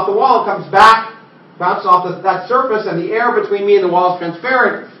bounces off the wall, it comes back, bounces off that surface, and the air between me and the wall is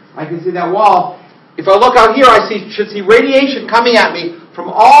transparent. I can see that wall. If I look out here, I should see radiation coming at me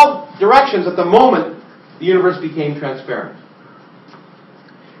from all directions at the moment the universe became transparent.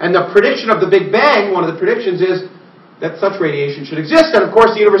 And the prediction of the Big Bang, one of the predictions is that such radiation should exist. And of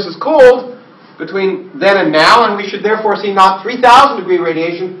course, the universe is cooled between then and now, and we should therefore see not 3,000 degree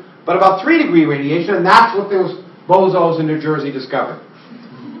radiation, but about 3 degree radiation. And that's what bozos in New Jersey discovered.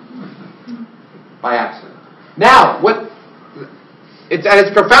 By accident. Now,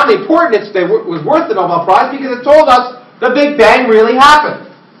 it's profoundly important. It was worth the Nobel Prize because it told us the Big Bang really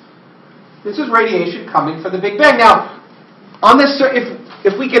happened. This is radiation coming from the Big Bang. Now, on this,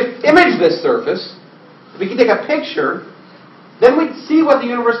 if we could image this surface, if we could take a picture, then we'd see what the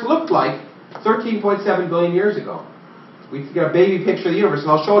universe looked like 13.7 billion years ago. We could get a baby picture of the universe, and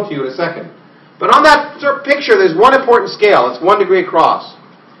I'll show it to you in a second. But on that picture, there's one important scale. It's 1 degree across.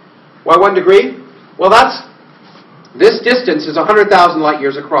 Why 1 degree? Well, this distance is 100,000 light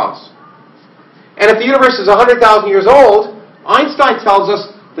years across. And if the universe is 100,000 years old, Einstein tells us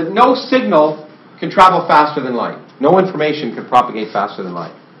that no signal can travel faster than light. No information can propagate faster than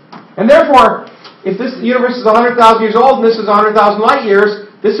light. And therefore, if this universe is 100,000 years old and this is 100,000 light years,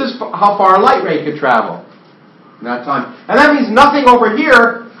 this is how far a light ray could travel in that time. And that means nothing over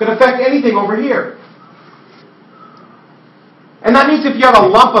here could affect anything over here. And that means if you have a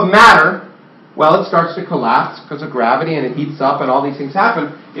lump of matter, well, it starts to collapse because of gravity and it heats up and all these things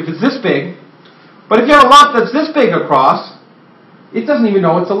happen if it's this big. But if you have a lump that's this big across, it doesn't even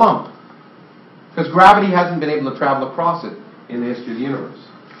know it's a lump because gravity hasn't been able to travel across it in the history of the universe.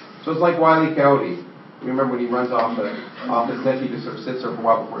 So it's like Wile E. Coyote. You remember when he runs off his cliff, he just sort of sits there for a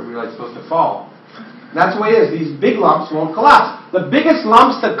while before he realizes it's supposed to fall. And that's the way it is. These big lumps won't collapse. The biggest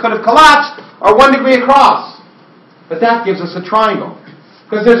lumps that could have collapsed are 1 degree across. But that gives us a triangle.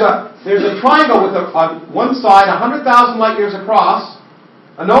 Because there's a triangle with on one side 100,000 light years across,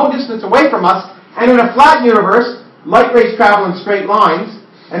 a known distance away from us, and in a flat universe, light rays travel in straight lines,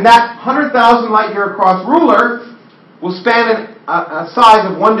 and that 100,000 light year across ruler will span a size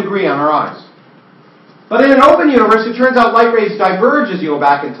of 1 degree on our eyes. But in an open universe, it turns out light rays diverge as you go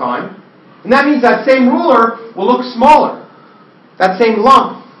back in time, and that means that same ruler will look smaller. That same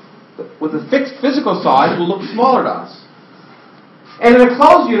lump with a fixed physical size will look smaller to us. And in a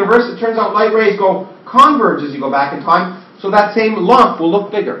closed universe, it turns out light rays converge as you go back in time, so that same lump will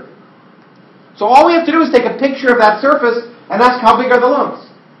look bigger. So all we have to do is take a picture of that surface and ask how big are the lumps.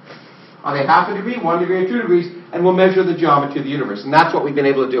 Are they half a degree, 1 degree, or 2 degrees? And we'll measure the geometry of the universe. And that's what we've been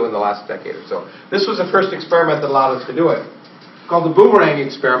able to do in the last decade or so. This was the first experiment that allowed us to do it. It's called the boomerang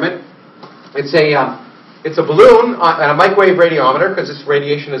experiment. It's a balloon and a microwave radiometer, because this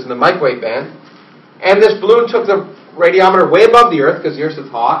radiation is in the microwave band. And this balloon took the radiometer way above the Earth, because the Earth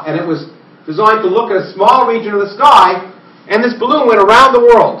is hot, and it was designed to look at a small region of the sky, and this balloon went around the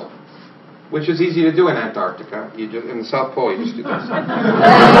world, which is easy to do in Antarctica. In the South Pole, you just do this.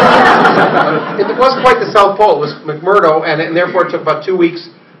 It wasn't quite the South Pole. It was McMurdo, and therefore it took about 2 weeks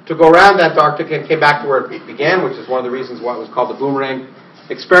to go around Antarctica and came back to where it began, which is one of the reasons why it was called the boomerang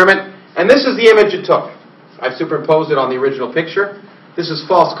experiment. And this is the image it took. I've superimposed it on the original picture. This is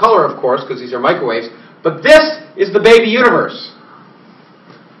false color, of course, because these are microwaves. But this is the baby universe.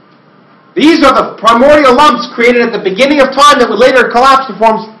 These are the primordial lumps created at the beginning of time that would later collapse to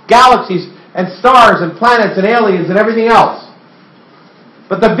form galaxies and stars and planets and aliens and everything else.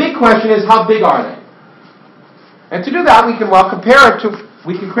 But the big question is, how big are they? And to do that, we can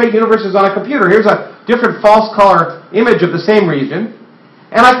create universes on a computer. Here's a different false color image of the same region.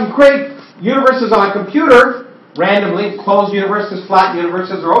 And I can create universes on a computer randomly, closed universes, flat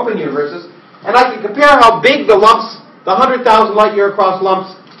universes, or open universes. And I can compare how big the lumps, the 100,000 light year across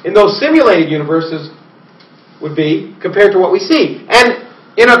lumps in those simulated universes would be compared to what we see. And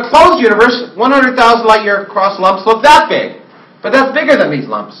in a closed universe, 100,000 light year across lumps look that big. But that's bigger than these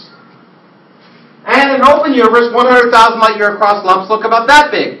lumps. And in an open universe, 100,000 light year across lumps look about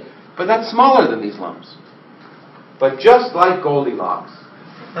that big. But that's smaller than these lumps. But just like Goldilocks,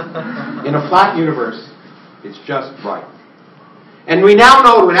 in a flat universe, it's just right. And we now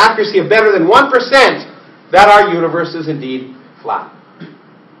know with an accuracy of better than 1% that our universe is indeed flat.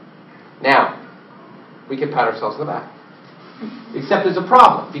 Now, we can pat ourselves on the back. Except there's a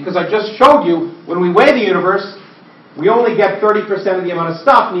problem, because I just showed you when we weigh the universe, we only get 30% of the amount of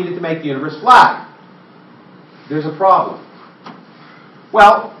stuff needed to make the universe flat. There's a problem.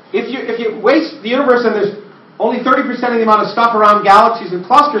 Well, if you weigh the universe and there's only 30% of the amount of stuff around galaxies and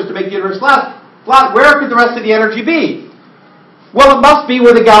clusters to make the universe flat, where could the rest of the energy be? Well, it must be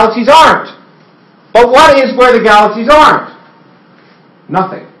where the galaxies aren't. But what is where the galaxies aren't?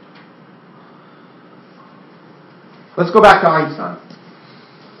 Nothing. Let's go back to Einstein.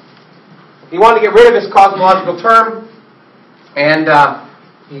 He wanted to get rid of his cosmological term, and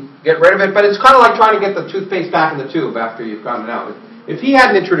he get rid of it, but it's kind of like trying to get the toothpaste back in the tube after you've gotten it out. If he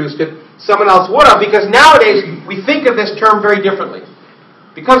hadn't introduced it, someone else would have, because nowadays we think of this term very differently.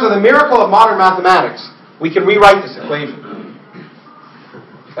 Because of the miracle of modern mathematics, we can rewrite this equation.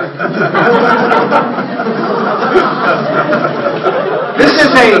 This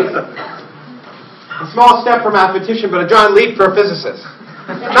is a small step for a mathematician, but a giant leap for a physicist.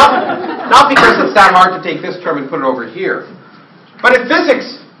 Not because it's that hard to take this term and put it over here, but in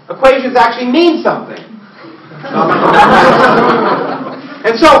physics, equations actually mean something.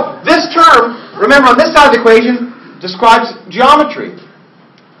 And so this term, remember, on this side of the equation, describes geometry.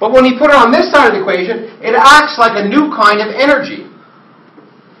 But when you put it on this side of the equation, it acts like a new kind of energy.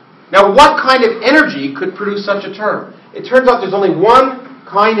 Now, what kind of energy could produce such a term? It turns out there's only one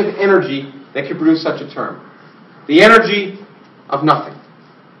kind of energy that can produce such a term. The energy of nothing.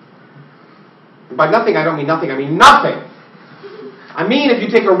 And by nothing, I don't mean nothing, I mean nothing. I mean if you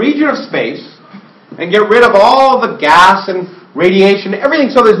take a region of space and get rid of all the gas and radiation, everything,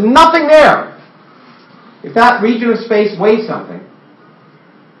 so there's nothing there. If that region of space weighs something,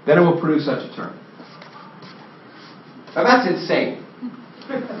 then it will produce such a term. Now that's insane.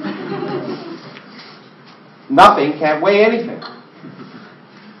 Nothing can't weigh anything.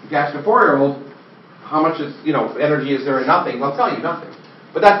 If you ask a 4-year-old, how much energy is there in nothing, they'll tell you nothing.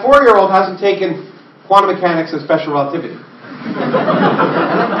 But that 4-year-old hasn't taken quantum mechanics and special relativity.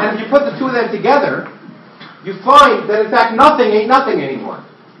 And if you put the two of them together, you find that in fact nothing ain't nothing anymore.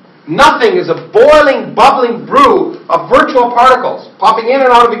 Nothing is a boiling, bubbling brew of virtual particles popping in and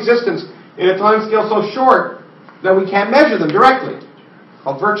out of existence in a time scale so short that we can't measure them directly,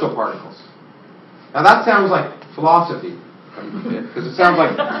 called virtual particles. Now that sounds like philosophy, because it sounds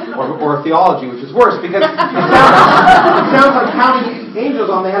like, or theology, which is worse, because it sounds like counting angels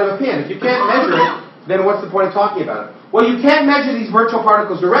on the head of a pin. If you can't measure it, then what's the point of talking about it? Well, you can't measure these virtual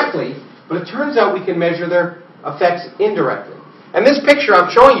particles directly, but it turns out we can measure their effects indirectly. And this picture I'm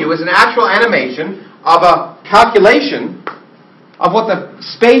showing you is an actual animation of a calculation of what the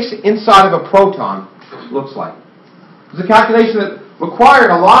space inside of a proton looks like. It's a calculation that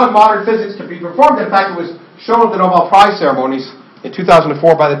required a lot of modern physics to be performed. In fact, it was shown at the Nobel Prize ceremonies in 2004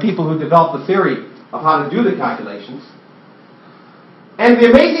 by the people who developed the theory of how to do the calculations. And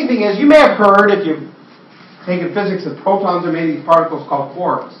the amazing thing is, you may have heard, if you've taken physics, that protons are made of these particles called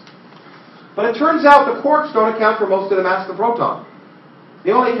quarks. But it turns out the quarks don't account for most of the mass of the proton.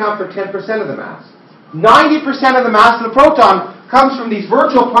 They only account for 10% of the mass. 90% of the mass of the proton comes from these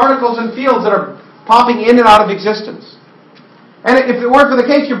virtual particles and fields that are popping in and out of existence. And if it weren't for the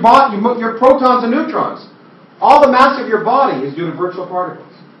case, your protons and neutrons, all the mass of your body is due to virtual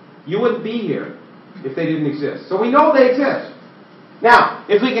particles. You wouldn't be here if they didn't exist. So we know they exist. Now,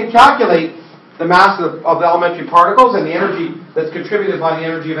 if we can calculate the mass of the elementary particles and the energy that's contributed by the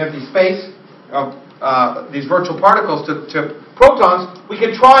energy of empty space, of these virtual particles to protons, we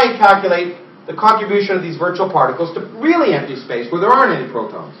can try and calculate the contribution of these virtual particles to really empty space where there aren't any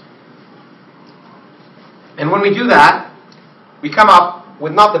protons. And when we do that, we come up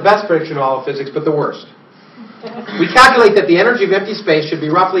with not the best prediction of all of physics, but the worst. We calculate that the energy of empty space should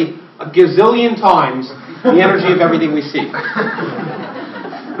be roughly a gazillion times the energy of everything we see.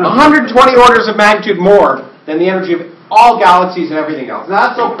 120 orders of magnitude more than the energy of all galaxies and everything else. Now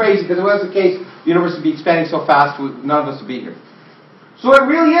that's so crazy, because if it was the case, the universe would be expanding so fast, none of us would be here. So it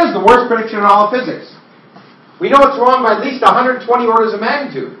really is the worst prediction in all of physics. We know it's wrong by at least 120 orders of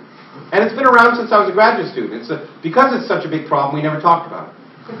magnitude. And it's been around since I was a graduate student. Because it's such a big problem, we never talked about it.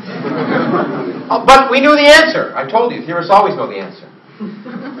 But we knew the answer. I told you, theorists always know the answer.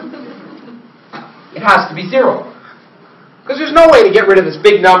 It has to be 0. Because there's no way to get rid of this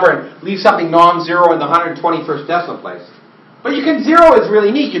big number and leave something non-zero in the 121st decimal place. But 0 is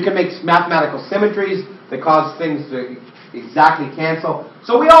really neat. You can make mathematical symmetries that cause things to exactly cancel.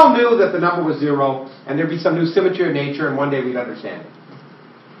 So we all knew that the number was 0, and there'd be some new symmetry of nature, and one day we'd understand it.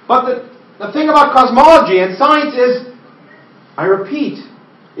 But the thing about cosmology and science is, I repeat,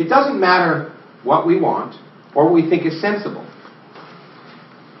 it doesn't matter what we want or what we think is sensible.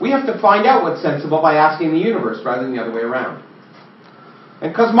 We have to find out what's sensible by asking the universe rather than the other way around.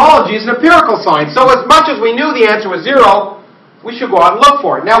 And cosmology is an empirical science, so as much as we knew the answer was 0, we should go out and look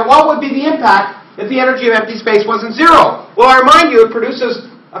for it. Now, what would be the impact if the energy of empty space wasn't 0? Well, I remind you, it produces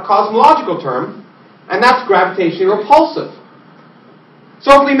a cosmological term, and that's gravitationally repulsive.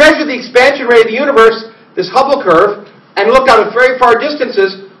 So if we measure the expansion rate of the universe, this Hubble curve, and look out at very far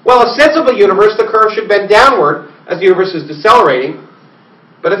distances, well, a sensible universe, the curve should bend downward as the universe is decelerating.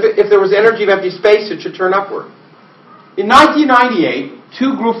 But if there was energy of empty space, it should turn upward. In 1998,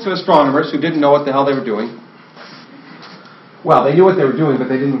 2 groups of astronomers who didn't know what the hell they were doing, well, they knew what they were doing, but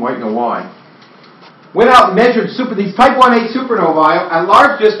they didn't quite know why, went out and measured these type 1a supernovae at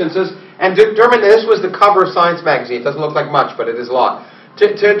large distances and determined that this was the cover of Science magazine. It doesn't look like much, but it is a lot. To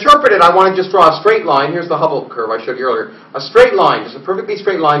interpret it, I want to just draw a straight line. Here's the Hubble curve I showed you earlier. A straight line, just a perfectly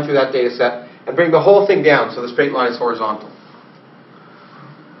straight line through that data set, and bring the whole thing down so the straight line is horizontal.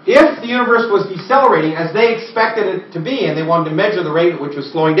 If the universe was decelerating as they expected it to be, and they wanted to measure the rate at which it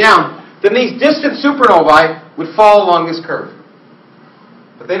was slowing down, then these distant supernovae would fall along this curve.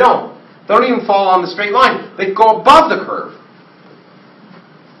 But they don't. They don't even fall on the straight line. They go above the curve.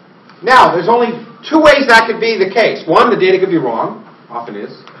 Now, there's only two ways that could be the case. One, the data could be wrong. Often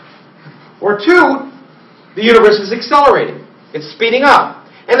is. Or two, the universe is accelerating. It's speeding up.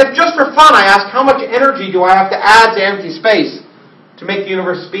 And if just for fun I ask how much energy do I have to add to empty space to make the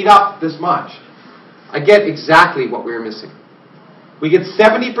universe speed up this much, I get exactly what we were missing. We get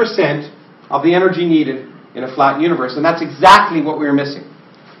 70% of the energy needed in a flat universe, and that's exactly what we were missing.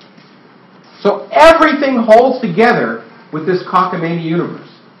 So everything holds together with this cockamamie universe.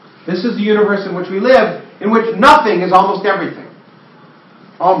 This is the universe in which we live, in which nothing is almost everything.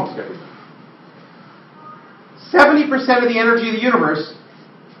 Almost everything. 70% of the energy of the universe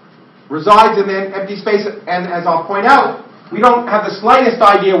resides in the empty space, and as I'll point out, we don't have the slightest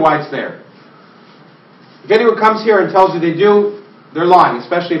idea why it's there. If anyone comes here and tells you they do, they're lying,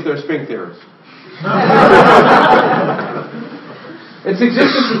 especially if they're string theorists. Its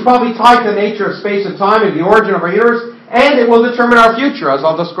existence is probably tied to the nature of space and time and the origin of our universe, and it will determine our future, as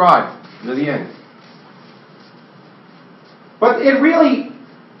I'll describe near the end. But it really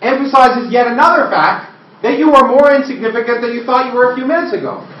emphasizes yet another fact, that you are more insignificant than you thought you were a few minutes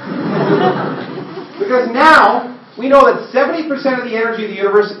ago. Because now, we know that 70% of the energy of the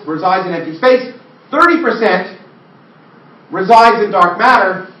universe resides in empty space, 30% resides in dark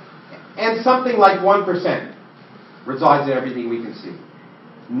matter, and something like 1% resides in everything we can see.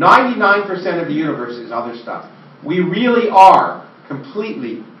 99% of the universe is other stuff. We really are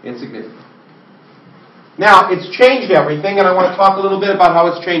completely insignificant. Now, it's changed everything, and I want to talk a little bit about how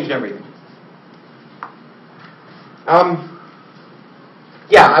it's changed everything. I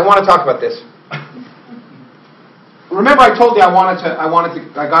want to talk about this. Remember, I told you I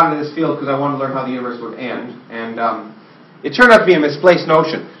got into this field because I wanted to learn how the universe would end, and it turned out to be a misplaced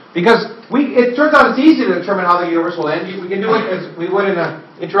notion. Because it turns out it's easy to determine how the universe will end. We can do it as we would in an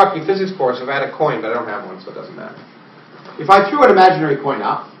introductory physics course if I had a coin, but I don't have one, so it doesn't matter. If I threw an imaginary coin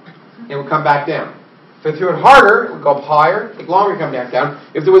up, it would come back down. If I threw it harder, it would go up higher, take longer to come back down.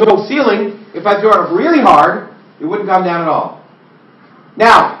 If there was no ceiling, if I threw it up really hard, it wouldn't come down at all.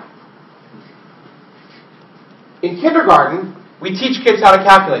 Now, in kindergarten, we teach kids how to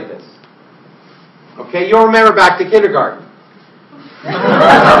calculate this. Okay, you'll remember back to kindergarten.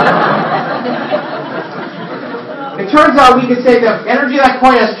 It turns out we can say the energy of that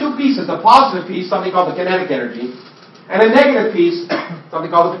coin has two pieces, a positive piece, something called the kinetic energy, and a negative piece, something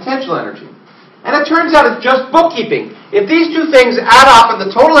called the potential energy. And it turns out it's just bookkeeping. If these two things add up and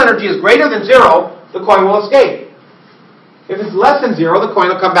the total energy is greater than zero, the coin will escape. If it's less than zero, the coin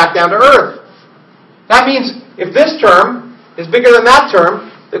will come back down to Earth. That means if this term is bigger than that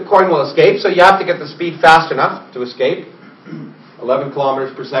term, the coin will escape, so you have to get the speed fast enough to escape. 11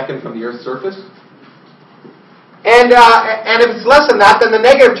 kilometers per second from the Earth's surface. And if it's less than that, then the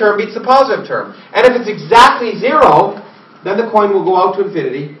negative term beats the positive term. And if it's exactly zero, then the coin will go out to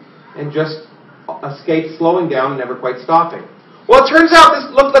infinity and just escape slowing down and never quite stopping. Well, it turns out,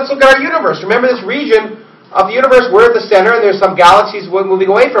 let's look at our universe. Remember this region of the universe, we're at the center, and there's some galaxies moving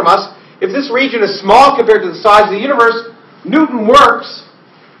away from us. If this region is small compared to the size of the universe, Newton works.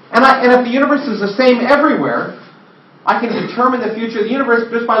 And if the universe is the same everywhere, I can determine the future of the universe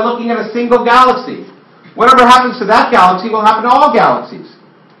just by looking at a single galaxy. Whatever happens to that galaxy will happen to all galaxies.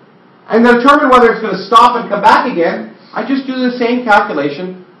 And to determine whether it's going to stop and come back again, I just do the same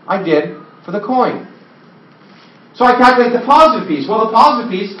calculation I did for the coin. So I calculate the positive piece. Well, the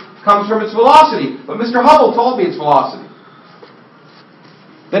positive piece comes from its velocity, but Mr. Hubble told me its velocity.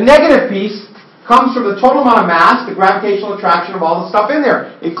 The negative piece comes from the total amount of mass, the gravitational attraction of all the stuff in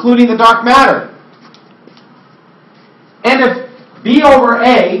there, including the dark matter. And if B over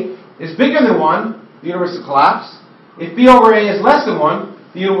A is bigger than 1, the universe will collapse. If B over A is less than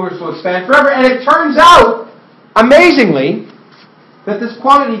 1, the universe will expand forever. And it turns out, amazingly, that this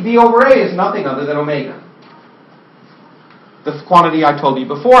quantity B over A is nothing other than omega. The quantity I told you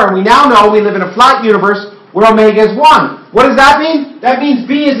before. And we now know we live in a flat universe where omega is 1. What does that mean? That means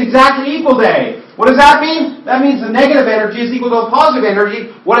B is exactly equal to A. What does that mean? That means the negative energy is equal to the positive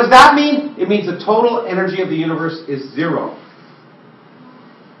energy. What does that mean? It means the total energy of the universe is 0.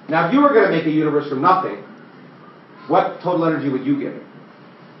 Now, if you were going to make a universe from nothing, what total energy would you give it?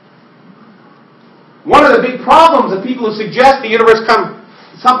 One of the big problems of people who suggest the universe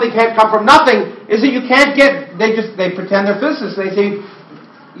something can't come from nothing is that you can't get, they pretend they're physicists. They say,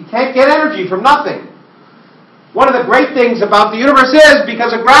 You can't get energy from nothing. One of the great things about the universe is,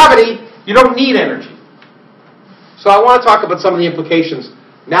 because of gravity, you don't need energy. So I want to talk about some of the implications.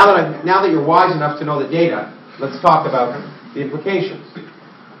 Now that you're wise enough to know the data, let's talk about the implications.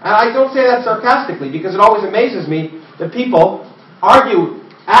 And I don't say that sarcastically, because it always amazes me that people argue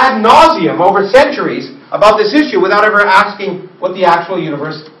ad nauseum over centuries about this issue without ever asking what the actual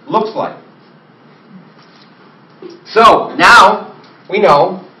universe looks like. So, now we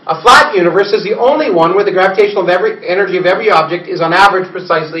know a flat universe is the only one where the gravitational energy of every object is on average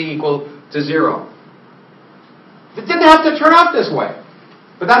precisely equal to 0. It didn't have to turn out this way.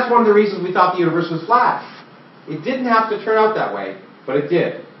 But that's one of the reasons we thought the universe was flat. It didn't have to turn out that way, but it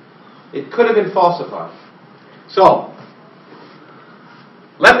did. It could have been falsified. So,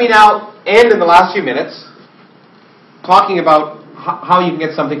 let me now end in the last few minutes talking about how you can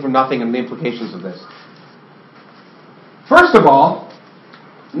get something from nothing and the implications of this. First of all,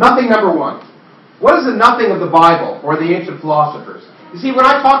 nothing number one. What is the nothing of the Bible or the ancient philosophers? You see, when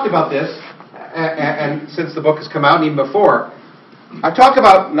I talked about this, and since the book has come out and even before, I talk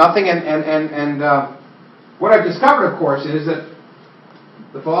about nothing, and what I've discovered, of course, is that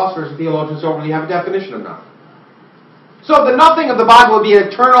the philosophers and theologians don't really have a definition of nothing. So the nothing of the Bible would be an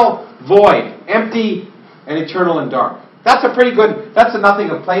eternal void, empty and eternal and dark. That's a pretty good, that's the nothing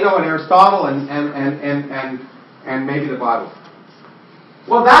of Plato and Aristotle and maybe the Bible.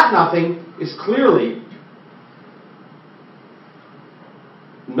 Well, that nothing is clearly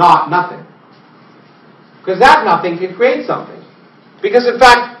not nothing. Because that nothing can create something. Because in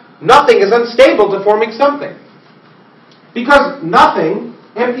fact, nothing is unstable to forming something. Because nothing,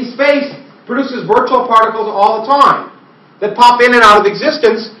 empty space, produces virtual particles all the time that pop in and out of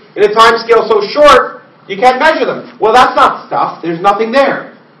existence in a time scale so short you can't measure them. Well, that's not stuff. There's nothing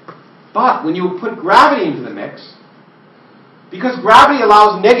there. But when you put gravity into the mix, because gravity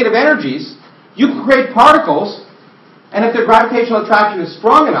allows negative energies, you can create particles, and if their gravitational attraction is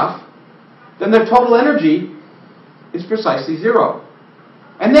strong enough, then their total energy is precisely 0.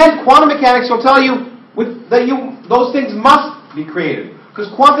 And then quantum mechanics will tell you that those things must be created,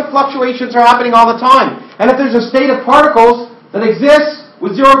 because quantum fluctuations are happening all the time. And if there's a state of particles that exists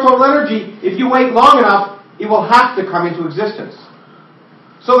with 0 total energy, if you wait long enough, it will have to come into existence.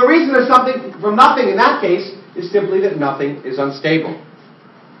 So the reason there's something from nothing in that case is simply that nothing is unstable.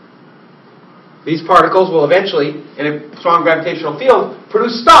 These particles will eventually, in a strong gravitational field,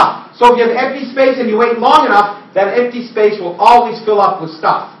 produce stuff. So if you have empty space and you wait long enough, that empty space will always fill up with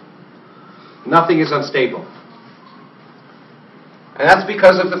stuff. Nothing is unstable. And that's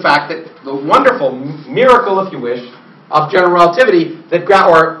because of the fact that the wonderful miracle, if you wish, of general relativity,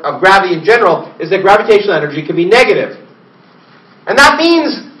 or of gravity in general, is that gravitational energy can be negative. And that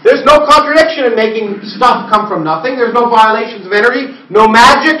means there's no contradiction in making stuff come from nothing. There's no violations of energy, no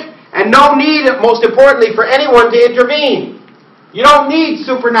magic, and no need, most importantly, for anyone to intervene. You don't need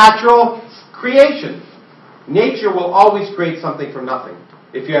supernatural creation. Nature will always create something from nothing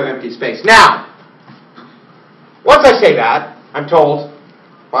if you have empty space. Now, once I say that, I'm told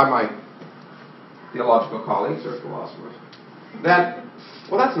by my theological colleagues or philosophers that,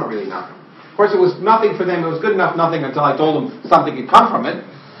 well, that's not really nothing. Of course, it was nothing for them. It was good enough nothing until I told them something could come from it.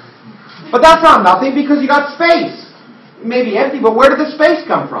 But that's not nothing because you got space. It may be empty, but where did the space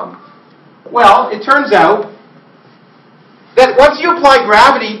come from? Well, it turns out that once you apply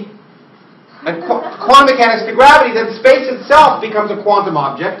gravity and quantum mechanics to gravity, then space itself becomes a quantum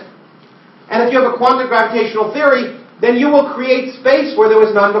object. And if you have a quantum gravitational theory, then you will create space where there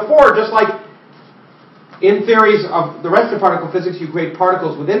was none before. Just like in theories of the rest of particle physics, you create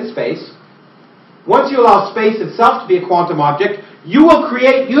particles within space. Once you allow space itself to be a quantum object, you will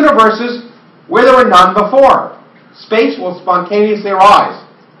create universes where there were none before. Space will spontaneously arise.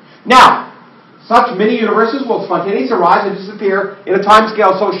 Now, such mini-universes will spontaneously arise and disappear in a time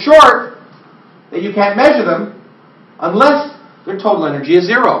scale so short that you can't measure them unless their total energy is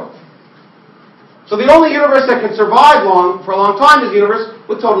 0. So the only universe that can survive for a long time is the universe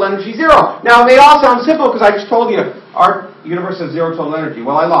with total energy 0. Now, it may all sound simple because I just told you our universe has 0 total energy.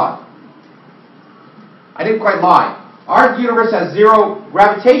 Well, I lied. I didn't quite lie. Our universe has 0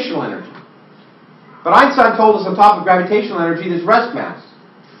 gravitational energy. But Einstein told us on top of gravitational energy there's rest mass.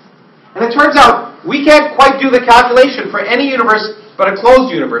 And it turns out we can't quite do the calculation for any universe but a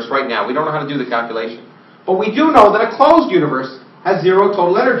closed universe right now. We don't know how to do the calculation. But we do know that a closed universe has 0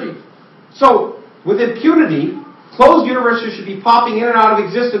 total energy. So, with impunity, closed universes should be popping in and out of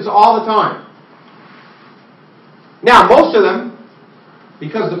existence all the time. Now, most of them,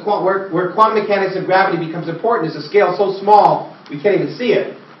 because where quantum mechanics and gravity becomes important is a scale so small we can't even see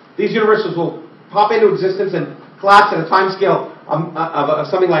it. These universes will pop into existence and collapse at a time scale of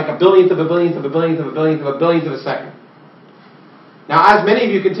something like a billionth of a billionth of a billionth of a billionth of a billionth of a second. Now, as many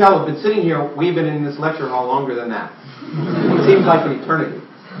of you can tell, have been sitting here, we've been in this lecture hall longer than that. It seems like an eternity.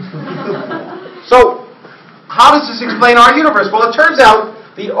 So, how does this explain our universe? Well, it turns out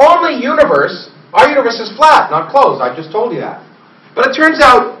the only universe, our universe is flat, not closed. I just told you that. But it turns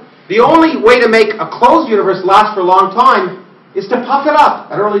out the only way to make a closed universe last for a long time is to puff it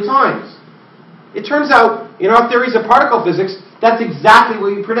up at early times. It turns out, in our theories of particle physics, that's exactly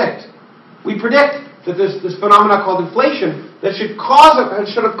what we predict. We predict that there's this phenomenon called inflation that should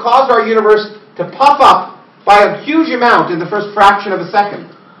have caused our universe to puff up by a huge amount in the first fraction of a second.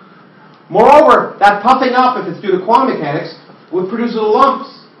 Moreover, that puffing up, if it's due to quantum mechanics, would produce little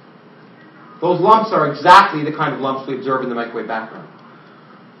lumps. Those lumps are exactly the kind of lumps we observe in the microwave background.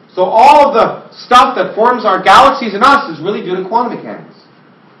 So all of the stuff that forms our galaxies and us is really due to quantum mechanics.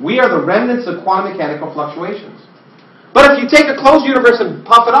 We are the remnants of quantum mechanical fluctuations. But if you take a closed universe and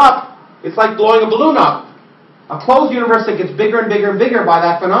puff it up, it's like blowing a balloon up. A closed universe that gets bigger and bigger and bigger by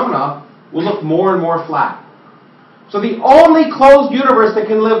that phenomena will look more and more flat. So the only closed universe that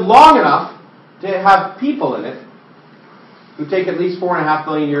can live long enough to have people in it, who take at least 4.5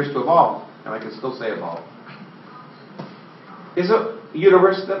 billion years to evolve, and I can still say evolve, is a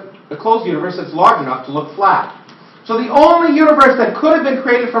closed universe that's large enough to look flat. So the only universe that could have been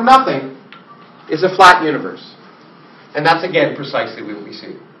created from nothing is a flat universe. And that's, again, precisely what we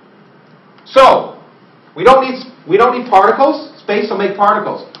see. So, we don't need particles. Space will make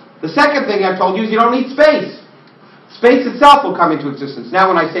particles. The second thing I told you is you don't need space. Space itself will come into existence. Now,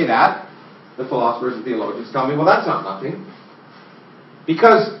 when I say that, the philosophers and theologians tell me, well, that's not nothing.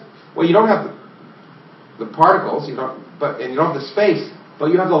 Because, well, you don't have the particles, and you don't have the space,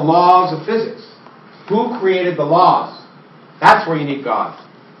 but you have the laws of physics. Who created the laws? That's where you need God.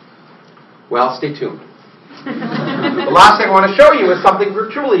 Well, stay tuned. The last thing I want to show you is something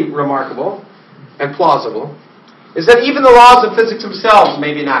truly remarkable and plausible, is that even the laws of physics themselves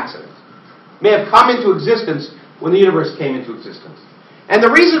may be an accident, may have come into existence when the universe came into existence. And the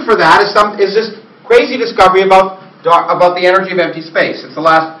reason for that is this crazy discovery about the energy of empty space.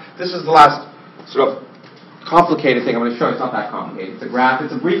 This is the last sort of complicated thing I'm going to show you. It's not that complicated. It's a graph.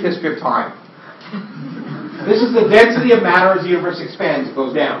 It's a brief history of time. This is the density of matter as the universe expands. It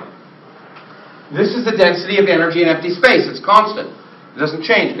goes down. This is the density of energy in empty space. It's constant. It doesn't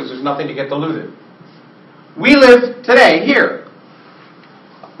change because there's nothing to get diluted. We live today here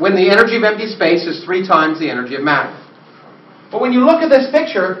when the energy of empty space is 3 times the energy of matter. But when you look at this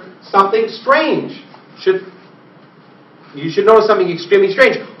picture, something strange you should notice something extremely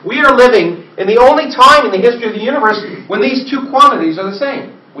strange. We are living in the only time in the history of the universe when these two quantities are the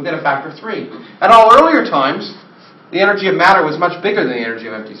same, within a factor of 3. At all earlier times, the energy of matter was much bigger than the energy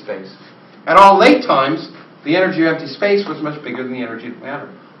of empty space. At all late times, the energy of empty space was much bigger than the energy of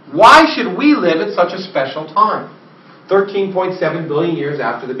matter. Why should we live at such a special time? 13.7 billion years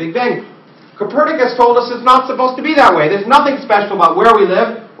after the Big Bang. Copernicus told us it's not supposed to be that way. There's nothing special about where we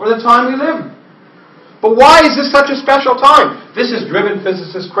live or the time we live. But why is this such a special time? This has driven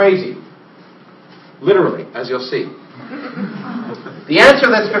physicists crazy. Literally, as you'll see. The answer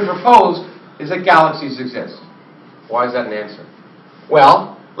that's been proposed is that galaxies exist. Why is that an answer?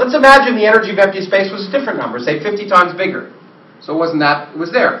 Well, let's imagine the energy of empty space was a different number, say 50 times bigger. So it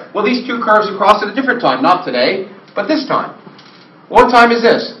was there. Well, these two curves are crossed at a different time, not today, but this time. What time is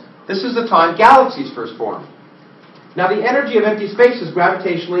this? This is the time galaxies first formed. Now, the energy of empty space is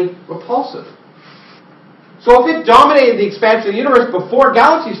gravitationally repulsive. So if it dominated the expansion of the universe before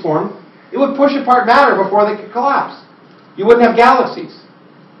galaxies formed, it would push apart matter before they could collapse. You wouldn't have galaxies.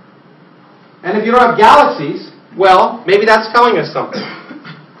 And if you don't have galaxies, well, maybe that's telling us something.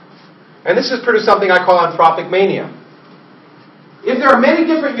 And this has produced something I call anthropic mania. If there are many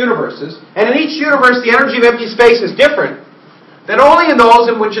different universes, and in each universe the energy of empty space is different, then only in those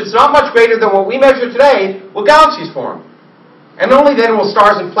in which it's not much greater than what we measure today will galaxies form. And only then will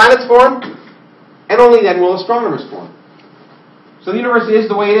stars and planets form, and only then will astronomers form. So the universe is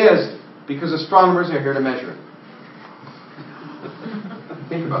the way it is because astronomers are here to measure it.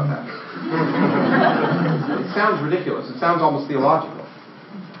 Think about that. It sounds ridiculous. It sounds almost theological.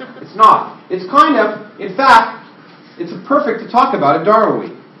 It's not. It's kind of, in fact, it's perfect to talk about in Darwin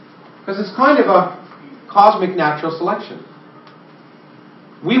Week. Because it's kind of a cosmic natural selection.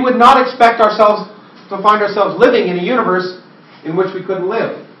 We would not expect ourselves to find ourselves living in a universe in which we couldn't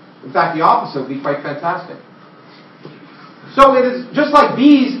live. In fact, the opposite would be quite fantastic. So it is just like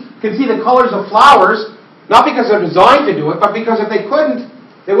bees can see the colors of flowers, not because they're designed to do it, but because if they couldn't,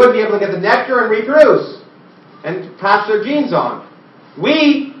 they wouldn't be able to get the nectar and reproduce and pass their genes on.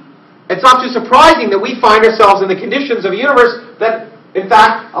 We it's not too surprising that we find ourselves in the conditions of a universe that, in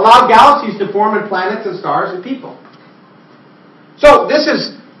fact, allow galaxies to form and planets and stars and people. So this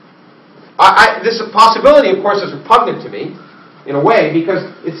is this possibility, of course, is repugnant to me, in a way, because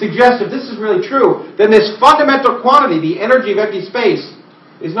it suggests if this is really true, then this fundamental quantity, the energy of empty space,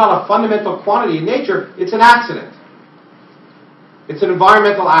 is not a fundamental quantity in nature, it's an accident. It's an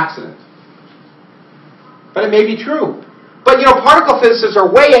environmental accident. But it may be true. But, particle physicists are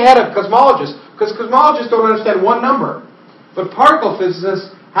way ahead of cosmologists, because cosmologists don't understand one number. But particle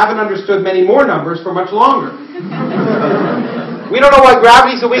physicists haven't understood many more numbers for much longer. We don't know why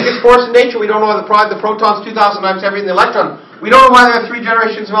gravity is the weakest force in nature. We don't know why the proton's 2,000 times heavier than the electron. We don't know why there are 3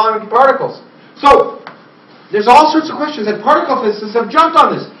 generations of elementary particles. So, there's all sorts of questions, and particle physicists have jumped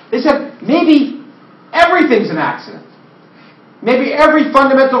on this. They said, maybe everything's an accident. Maybe every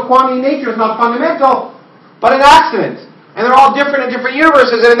fundamental quantity in nature is not fundamental, but an accident. And they're all different in different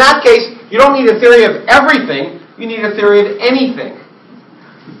universes, and in that case, you don't need a theory of everything, you need a theory of anything.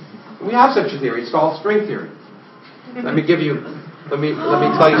 We have such a theory, it's called string theory. Let me tell you string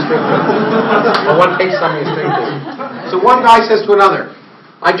theory. Well, one case summary of string theory. So one guy says to another,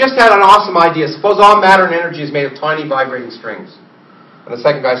 I just had an awesome idea. Suppose all matter and energy is made of tiny vibrating strings. And the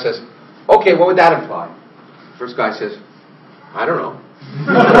second guy says, okay, what would that imply? First guy says, I don't know.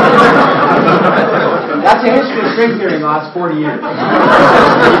 That's the history of string theory in the last 40 years.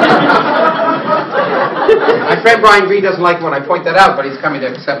 My friend Brian Green doesn't like it when I point that out, but he's coming to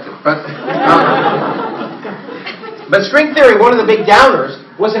accept it. But string theory, one of the big downers,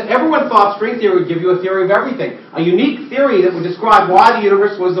 was that everyone thought string theory would give you a theory of everything. A unique theory that would describe why the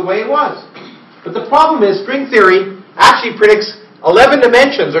universe was the way it was. But the problem is string theory actually predicts 11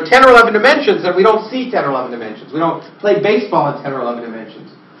 dimensions, or 10 or 11 dimensions, that we don't see 10 or 11 dimensions. We don't play baseball in 10 or 11 dimensions.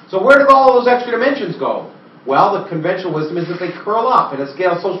 So where did all those extra dimensions go? Well, the conventional wisdom is that they curl up at a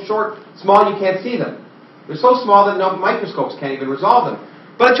scale so small you can't see them. They're so small that no microscopes can't even resolve them.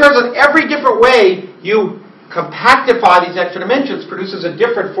 But it turns out every different way you compactify these extra dimensions produces a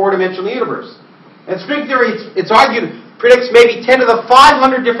different four-dimensional universe. And string theory, it's argued, predicts maybe 10 to the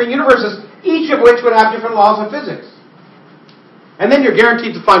 500 different universes, each of which would have different laws of physics. And then you're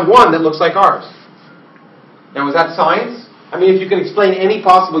guaranteed to find one that looks like ours. Now, is that science? I mean, if you can explain any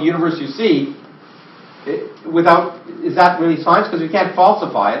possible universe you see, is that really science? Because if you can't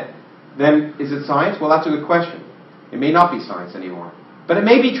falsify it, then is it science? Well, that's a good question. It may not be science anymore. But it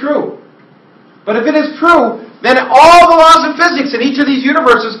may be true. But if it is true, then all the laws of physics in each of these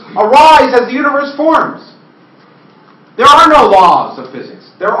universes arise as the universe forms. There are no laws of physics.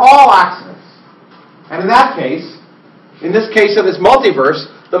 They're all accidents. And in that case, in this case of this multiverse,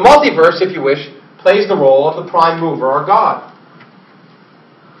 the multiverse, if you wish, plays the role of the prime mover or God.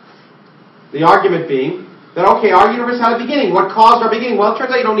 The argument being that, okay, our universe had a beginning. What caused our beginning? Well, it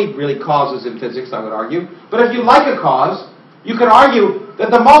turns out you don't need really causes in physics, I would argue. But if you like a cause, you can argue that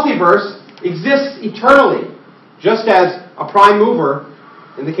the multiverse exists eternally, just as a prime mover,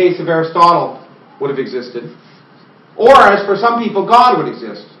 in the case of Aristotle, would have existed. Or, as for some people, God would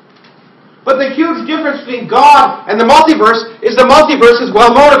exist. But the huge difference between God and the multiverse is is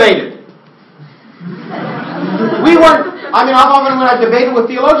well motivated. Often when I've debated with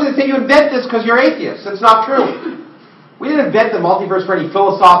theologians, they say you invent this because you're atheists. That's not true. We didn't invent the multiverse for any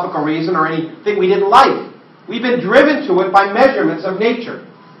philosophical reason or anything we didn't like. We've been driven to it by measurements of nature.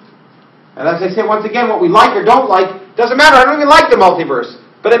 And as I say once again, what we like or don't like doesn't matter. I don't even like the multiverse,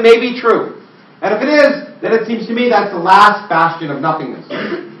 but it may be true. And if it is, then it seems to me that's the last bastion of nothingness.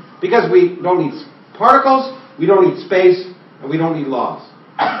 Because we don't need particles, we don't need space, and we don't need laws.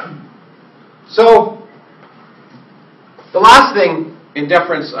 So, the last thing in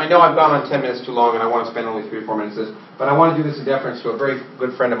deference, I know I've gone on 10 minutes too long and I want to spend only 3 or 4 minutes on this, but I want to do this in deference to a very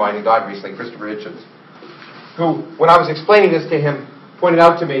good friend of mine who died recently, Christopher Hitchens, who, when I was explaining this to him, pointed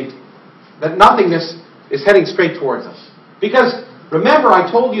out to me that nothingness is heading straight towards us. Because, remember, I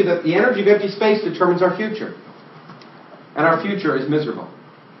told you that the energy of empty space determines our future. And our future is miserable.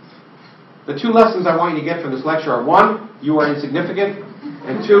 The 2 lessons I want you to get from this lecture are, 1, you are insignificant,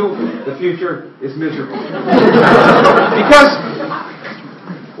 and 2, the future is miserable. Because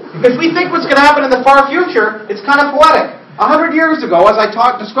if we think what's going to happen in the far future, it's kind of poetic. 100 years ago, as I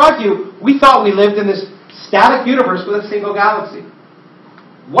described to you, we thought we lived in this static universe with a single galaxy.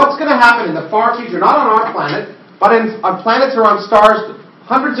 What's going to happen in the far future, not on our planet, but on planets or on stars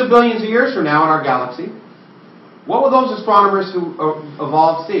hundreds of billions of years from now in our galaxy? What will those astronomers who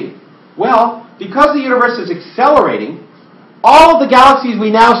evolved see? Well, because the universe is accelerating, all of the galaxies we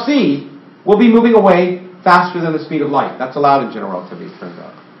now see will be moving away faster than the speed of light. That's allowed in general relativity, it turns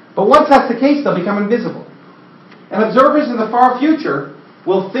out. But once that's the case, they'll become invisible. And observers in the far future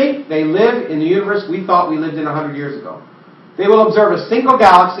will think they live in the universe we thought we lived in 100 years ago. They will observe a single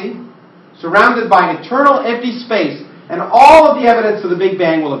galaxy surrounded by an eternal empty space, and all of the evidence of the Big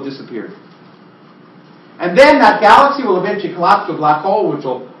Bang will have disappeared. And then that galaxy will eventually collapse to a black hole,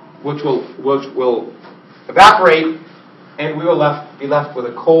 which will evaporate, and we will be left with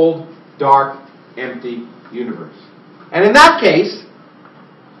a cold, dark, empty universe. And in that case,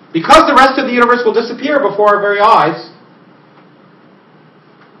 because the rest of the universe will disappear before our very eyes,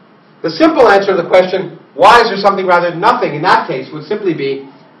 the simple answer to the question, why is there something rather than nothing, in that case would simply be,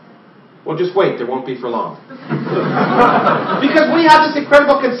 well, just wait, there won't be for long. Because we have this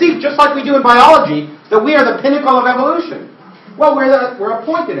incredible conceit, just like we do in biology, that we are the pinnacle of evolution. Well, we're a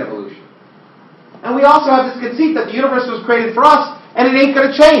point in evolution. And we also have this conceit that the universe was created for us, and it ain't going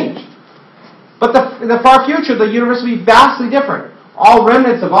to change. But in the far future, the universe will be vastly different. All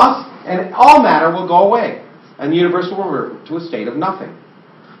remnants of us and all matter will go away, and the universe will revert to a state of nothing.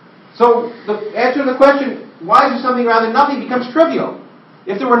 So the answer to the question, why is there something rather than nothing, becomes trivial.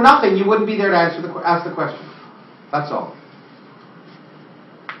 If there were nothing, you wouldn't be there to ask the question. That's all.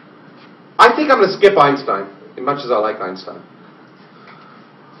 I think I'm going to skip Einstein, as much as I like Einstein.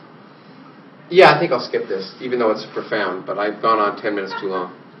 Yeah, I think I'll skip this, even though it's profound, but I've gone on 10 minutes too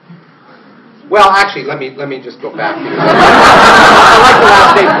long. Well, actually, let me just go back.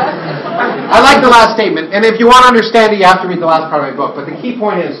 I like the last statement, and if you want to understand it, you have to read the last part of my book. But the key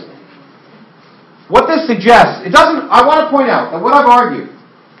point is, what this suggests, I want to point out that what I've argued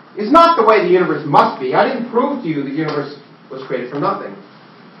is not the way the universe must be. I didn't prove to you the universe was created from nothing.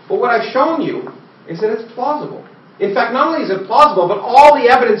 But what I've shown you is that it's plausible. In fact, not only is it plausible, but all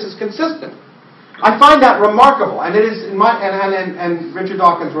the evidence is consistent. I find that remarkable, and it is and Richard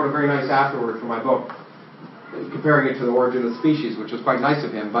Dawkins wrote a very nice afterword for my book, comparing it to the origin of the species, which was quite nice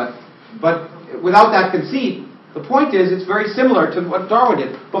of him. But without that conceit, the point is it's very similar to what Darwin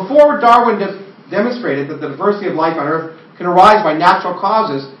did. Before Darwin demonstrated that the diversity of life on Earth can arise by natural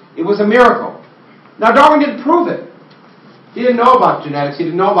causes, it was a miracle. Now Darwin didn't prove it. He didn't know about genetics. He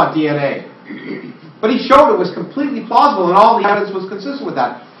didn't know about DNA. But he showed it was completely plausible, and all the evidence was consistent with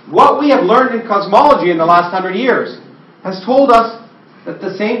that. What we have learned in cosmology in the last 100 years has told us that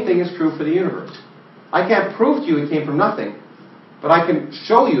the same thing is true for the universe. I can't prove to you it came from nothing, but I can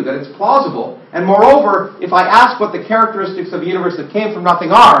show you that it's plausible. And moreover, if I ask what the characteristics of a universe that came from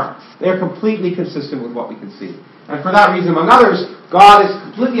nothing are, they're completely consistent with what we can see. And for that reason, among others, God is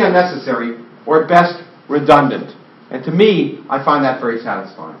completely unnecessary, or at best, redundant. And to me, I find that very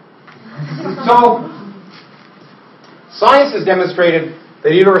satisfying. So, science has demonstrated that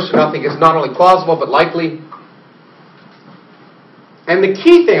the universe from nothing is not only plausible, but likely. And the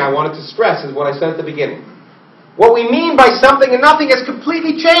key thing I wanted to stress is what I said at the beginning. What we mean by something and nothing has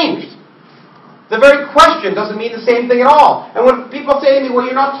completely changed. The very question doesn't mean the same thing at all. And when people say to me, well,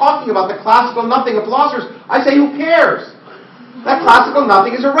 you're not talking about the classical nothing of philosophers, I say, who cares? That classical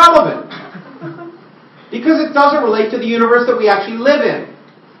nothing is irrelevant. Because it doesn't relate to the universe that we actually live in.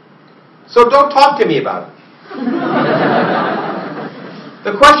 So don't talk to me about it.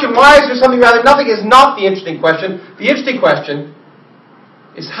 The question, why is there something rather than nothing, is not the interesting question. The interesting question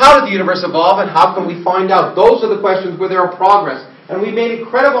is, how did the universe evolve and how can we find out? Those are the questions where there are progress. And we've made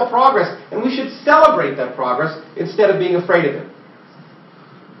incredible progress, and we should celebrate that progress instead of being afraid of it.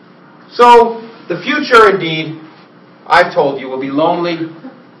 So, the future, indeed, I've told you, will be lonely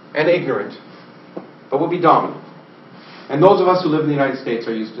and ignorant, but will be dominant. And those of us who live in the United States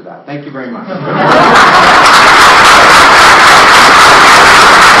are used to that. Thank you very much.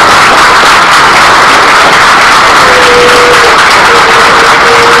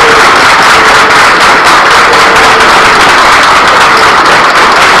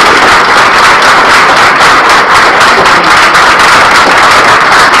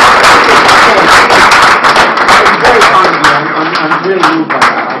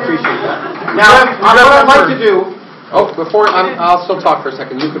 Now, what I'd like to do... I'll still talk for a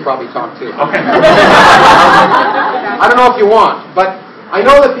second. You could probably talk too. Okay. I don't know if you want, but I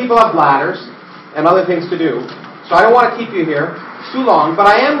know that people have bladders and other things to do, so I don't want to keep you here too long, but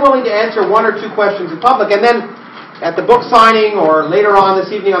I am willing to answer one or two questions in public, and then at the book signing or later on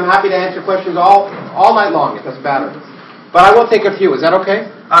this evening, I'm happy to answer questions all night long. It doesn't matter. But I will take a few. Is that okay?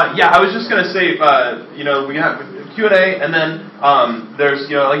 Yeah, I was just going to say, we have Q&A, and then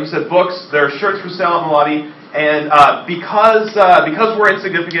there's, like you said, books. There are shirts for sale in the lobby, and because we're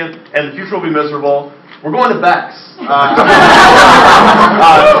insignificant and the future will be miserable, we're going to Beck's.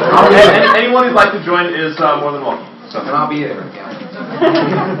 Anyone who'd like to join is more than welcome. So. And I'll be there.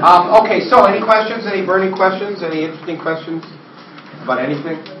 Okay, so any questions? Any burning questions? Any interesting questions about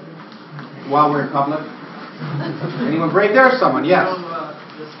anything while we're in public? Anyone brave? There's someone, yes.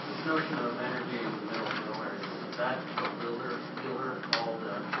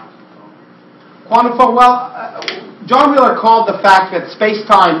 Quantum foam, well, John Wheeler called the fact that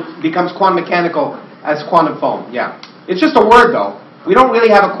space-time becomes quantum mechanical as quantum foam, yeah. It's just a word, though. We don't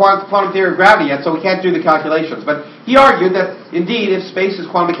really have a quantum theory of gravity yet, so we can't do the calculations. But he argued that, indeed, if space is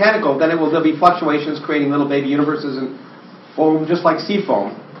quantum mechanical, then there'll be fluctuations creating little baby universes in foam, just like sea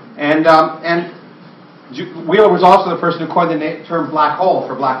foam. And Wheeler was also the person who coined the term black hole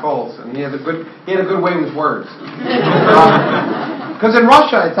for black holes, and he had a good way with words. Because in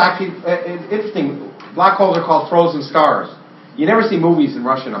Russia, it's actually interesting. Black holes are called frozen stars. You never see movies in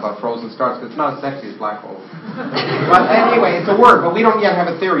Russian about frozen stars because it's not as sexy as black holes. But anyway, it's a word, but we don't yet have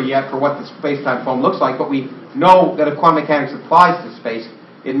a theory yet for what the space-time foam looks like, but we know that if quantum mechanics applies to space,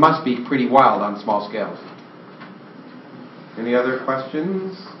 it must be pretty wild on small scales. Any other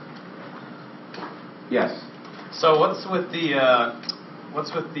questions? Yes. So what's with the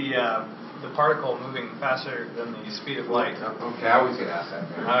particle moving faster than the speed of light? Okay, I always get asked that.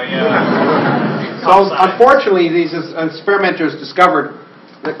 Oh yeah. So unfortunately, these experimenters discovered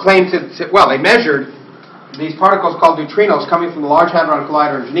that claimed they measured these particles called neutrinos coming from the Large Hadron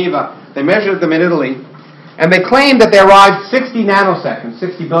Collider in Geneva. They measured them in Italy, and they claimed that they arrived 60 nanoseconds,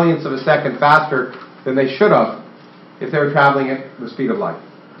 60 billionths of a second faster than they should have if they were traveling at the speed of light.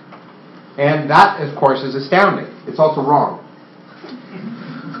 And that, of course, is astounding. It's also wrong.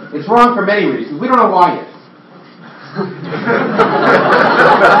 It's wrong for many reasons. We don't know why yet.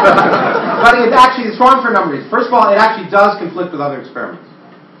 But it's wrong for a number of reasons. First of all, it actually does conflict with other experiments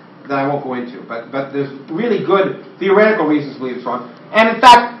that I won't go into. But there's really good theoretical reasons to believe it's wrong. And in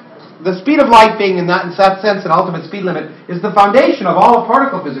fact, the speed of light being in that sense an ultimate speed limit is the foundation of all of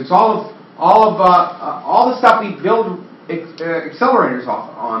particle physics, all the stuff we build accelerators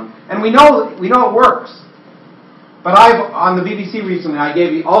on, and we know it works. But on the BBC recently, I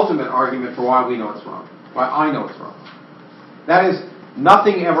gave the ultimate argument for why we know it's wrong, why I know it's wrong. That is,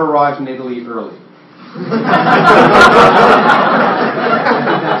 nothing ever arrives in Italy early.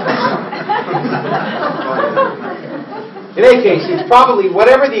 In any case, it's probably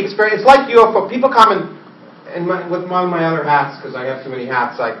whatever the experience. It's like UFO. People come with one of my other hats, because I have too many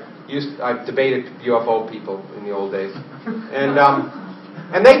hats. I've debated UFO people in the old days, and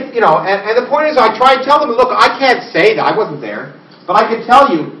they, and the point is, I try to tell them, look, I can't say that I wasn't there, but I can tell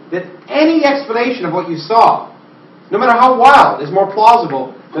you that any explanation of what you saw, no matter how wild, is more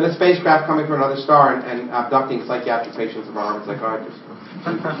plausible than a spacecraft coming from another star and abducting psychiatric patients of our psychiatrists.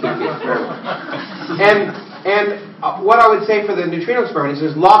 What I would say for the neutrino experiment is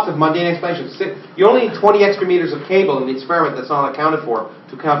there's lots of mundane explanations. You only need 20 extra meters of cable in the experiment that's not accounted for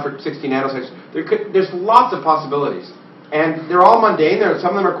to account for 60 nanoseconds. There's lots of possibilities. And they're all mundane.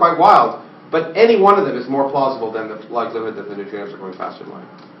 Some of them are quite wild. But any one of them is more plausible than the likelihood that the neutrinos are going faster than light.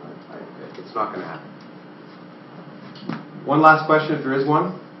 It's not going to happen. One last question, if there is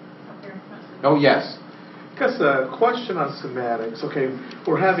one. Oh, yes. Because a question on semantics. Okay,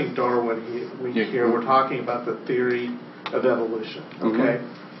 we're having Darwin here. We're talking about the theory of evolution. Okay,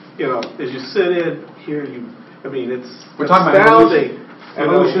 as you sit in here, we're talking about evolution.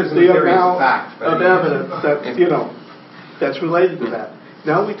 Evolution is the theory, is a fact. Of evidence that that's related to that.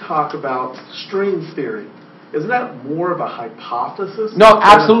 Now we talk about string theory. Isn't that more of a hypothesis? No,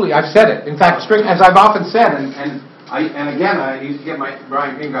 absolutely. I've said it. In fact, string, as I've often said, and again, I used to get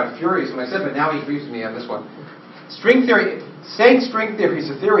Brian Greene got furious when I said, but now he agrees with me on this one. String theory, saying string theory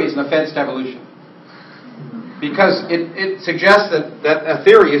is a theory is an offense to evolution. Because it suggests that a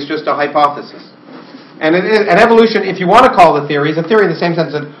theory is just a hypothesis. And an evolution, if you want to call it a theory, is a theory in the same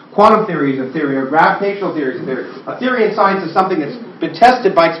sense that quantum theory is a theory, or gravitational theory is a theory. A theory in science is something that's been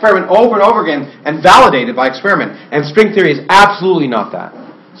tested by experiment over and over again and validated by experiment. And string theory is absolutely not that.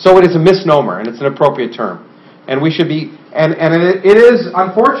 So it is a misnomer, and it's an appropriate term. And we should be, and it is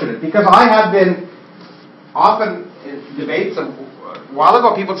unfortunate, because I have been often in debates a while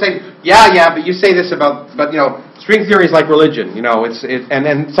ago, people say, yeah, but you say this but string theory is like religion,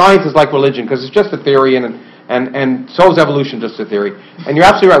 and science is like religion, because it's just a theory, and so is evolution just a theory. And you're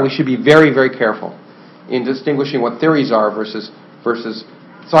absolutely right, we should be very, very careful in distinguishing what theories are versus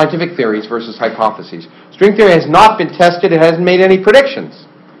scientific theories versus hypotheses. String theory has not been tested, it hasn't made any predictions,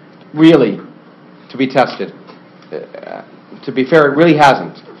 really, to be tested. To be fair, it really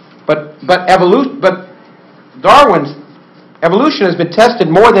hasn't. But Darwin's evolution has been tested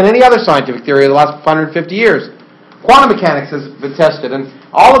more than any other scientific theory of the last 150 years. Quantum mechanics has been tested, and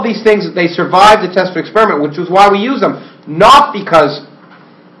all of these things, they survived the test of experiment, which is why we use them, not because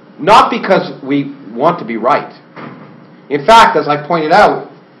we want to be right. In fact, as I pointed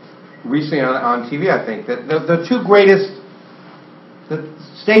out recently on TV, I think that the two greatest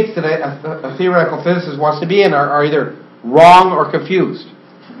states that a theoretical physicist wants to be in are either wrong or confused.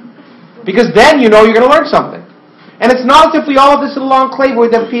 Because then you know you're going to learn something. And it's not as if we all have this little enclave where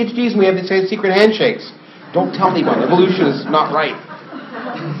we have PhDs and we have these secret handshakes. Don't tell me about it. Evolution is not right.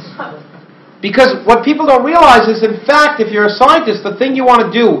 Because what people don't realize is, in fact, if you're a scientist, the thing you want to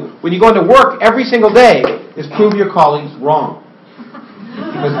do when you go into work every single day is prove your colleagues wrong.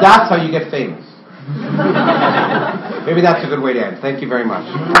 Because that's how you get famous. Maybe that's a good way to end. Thank you very much.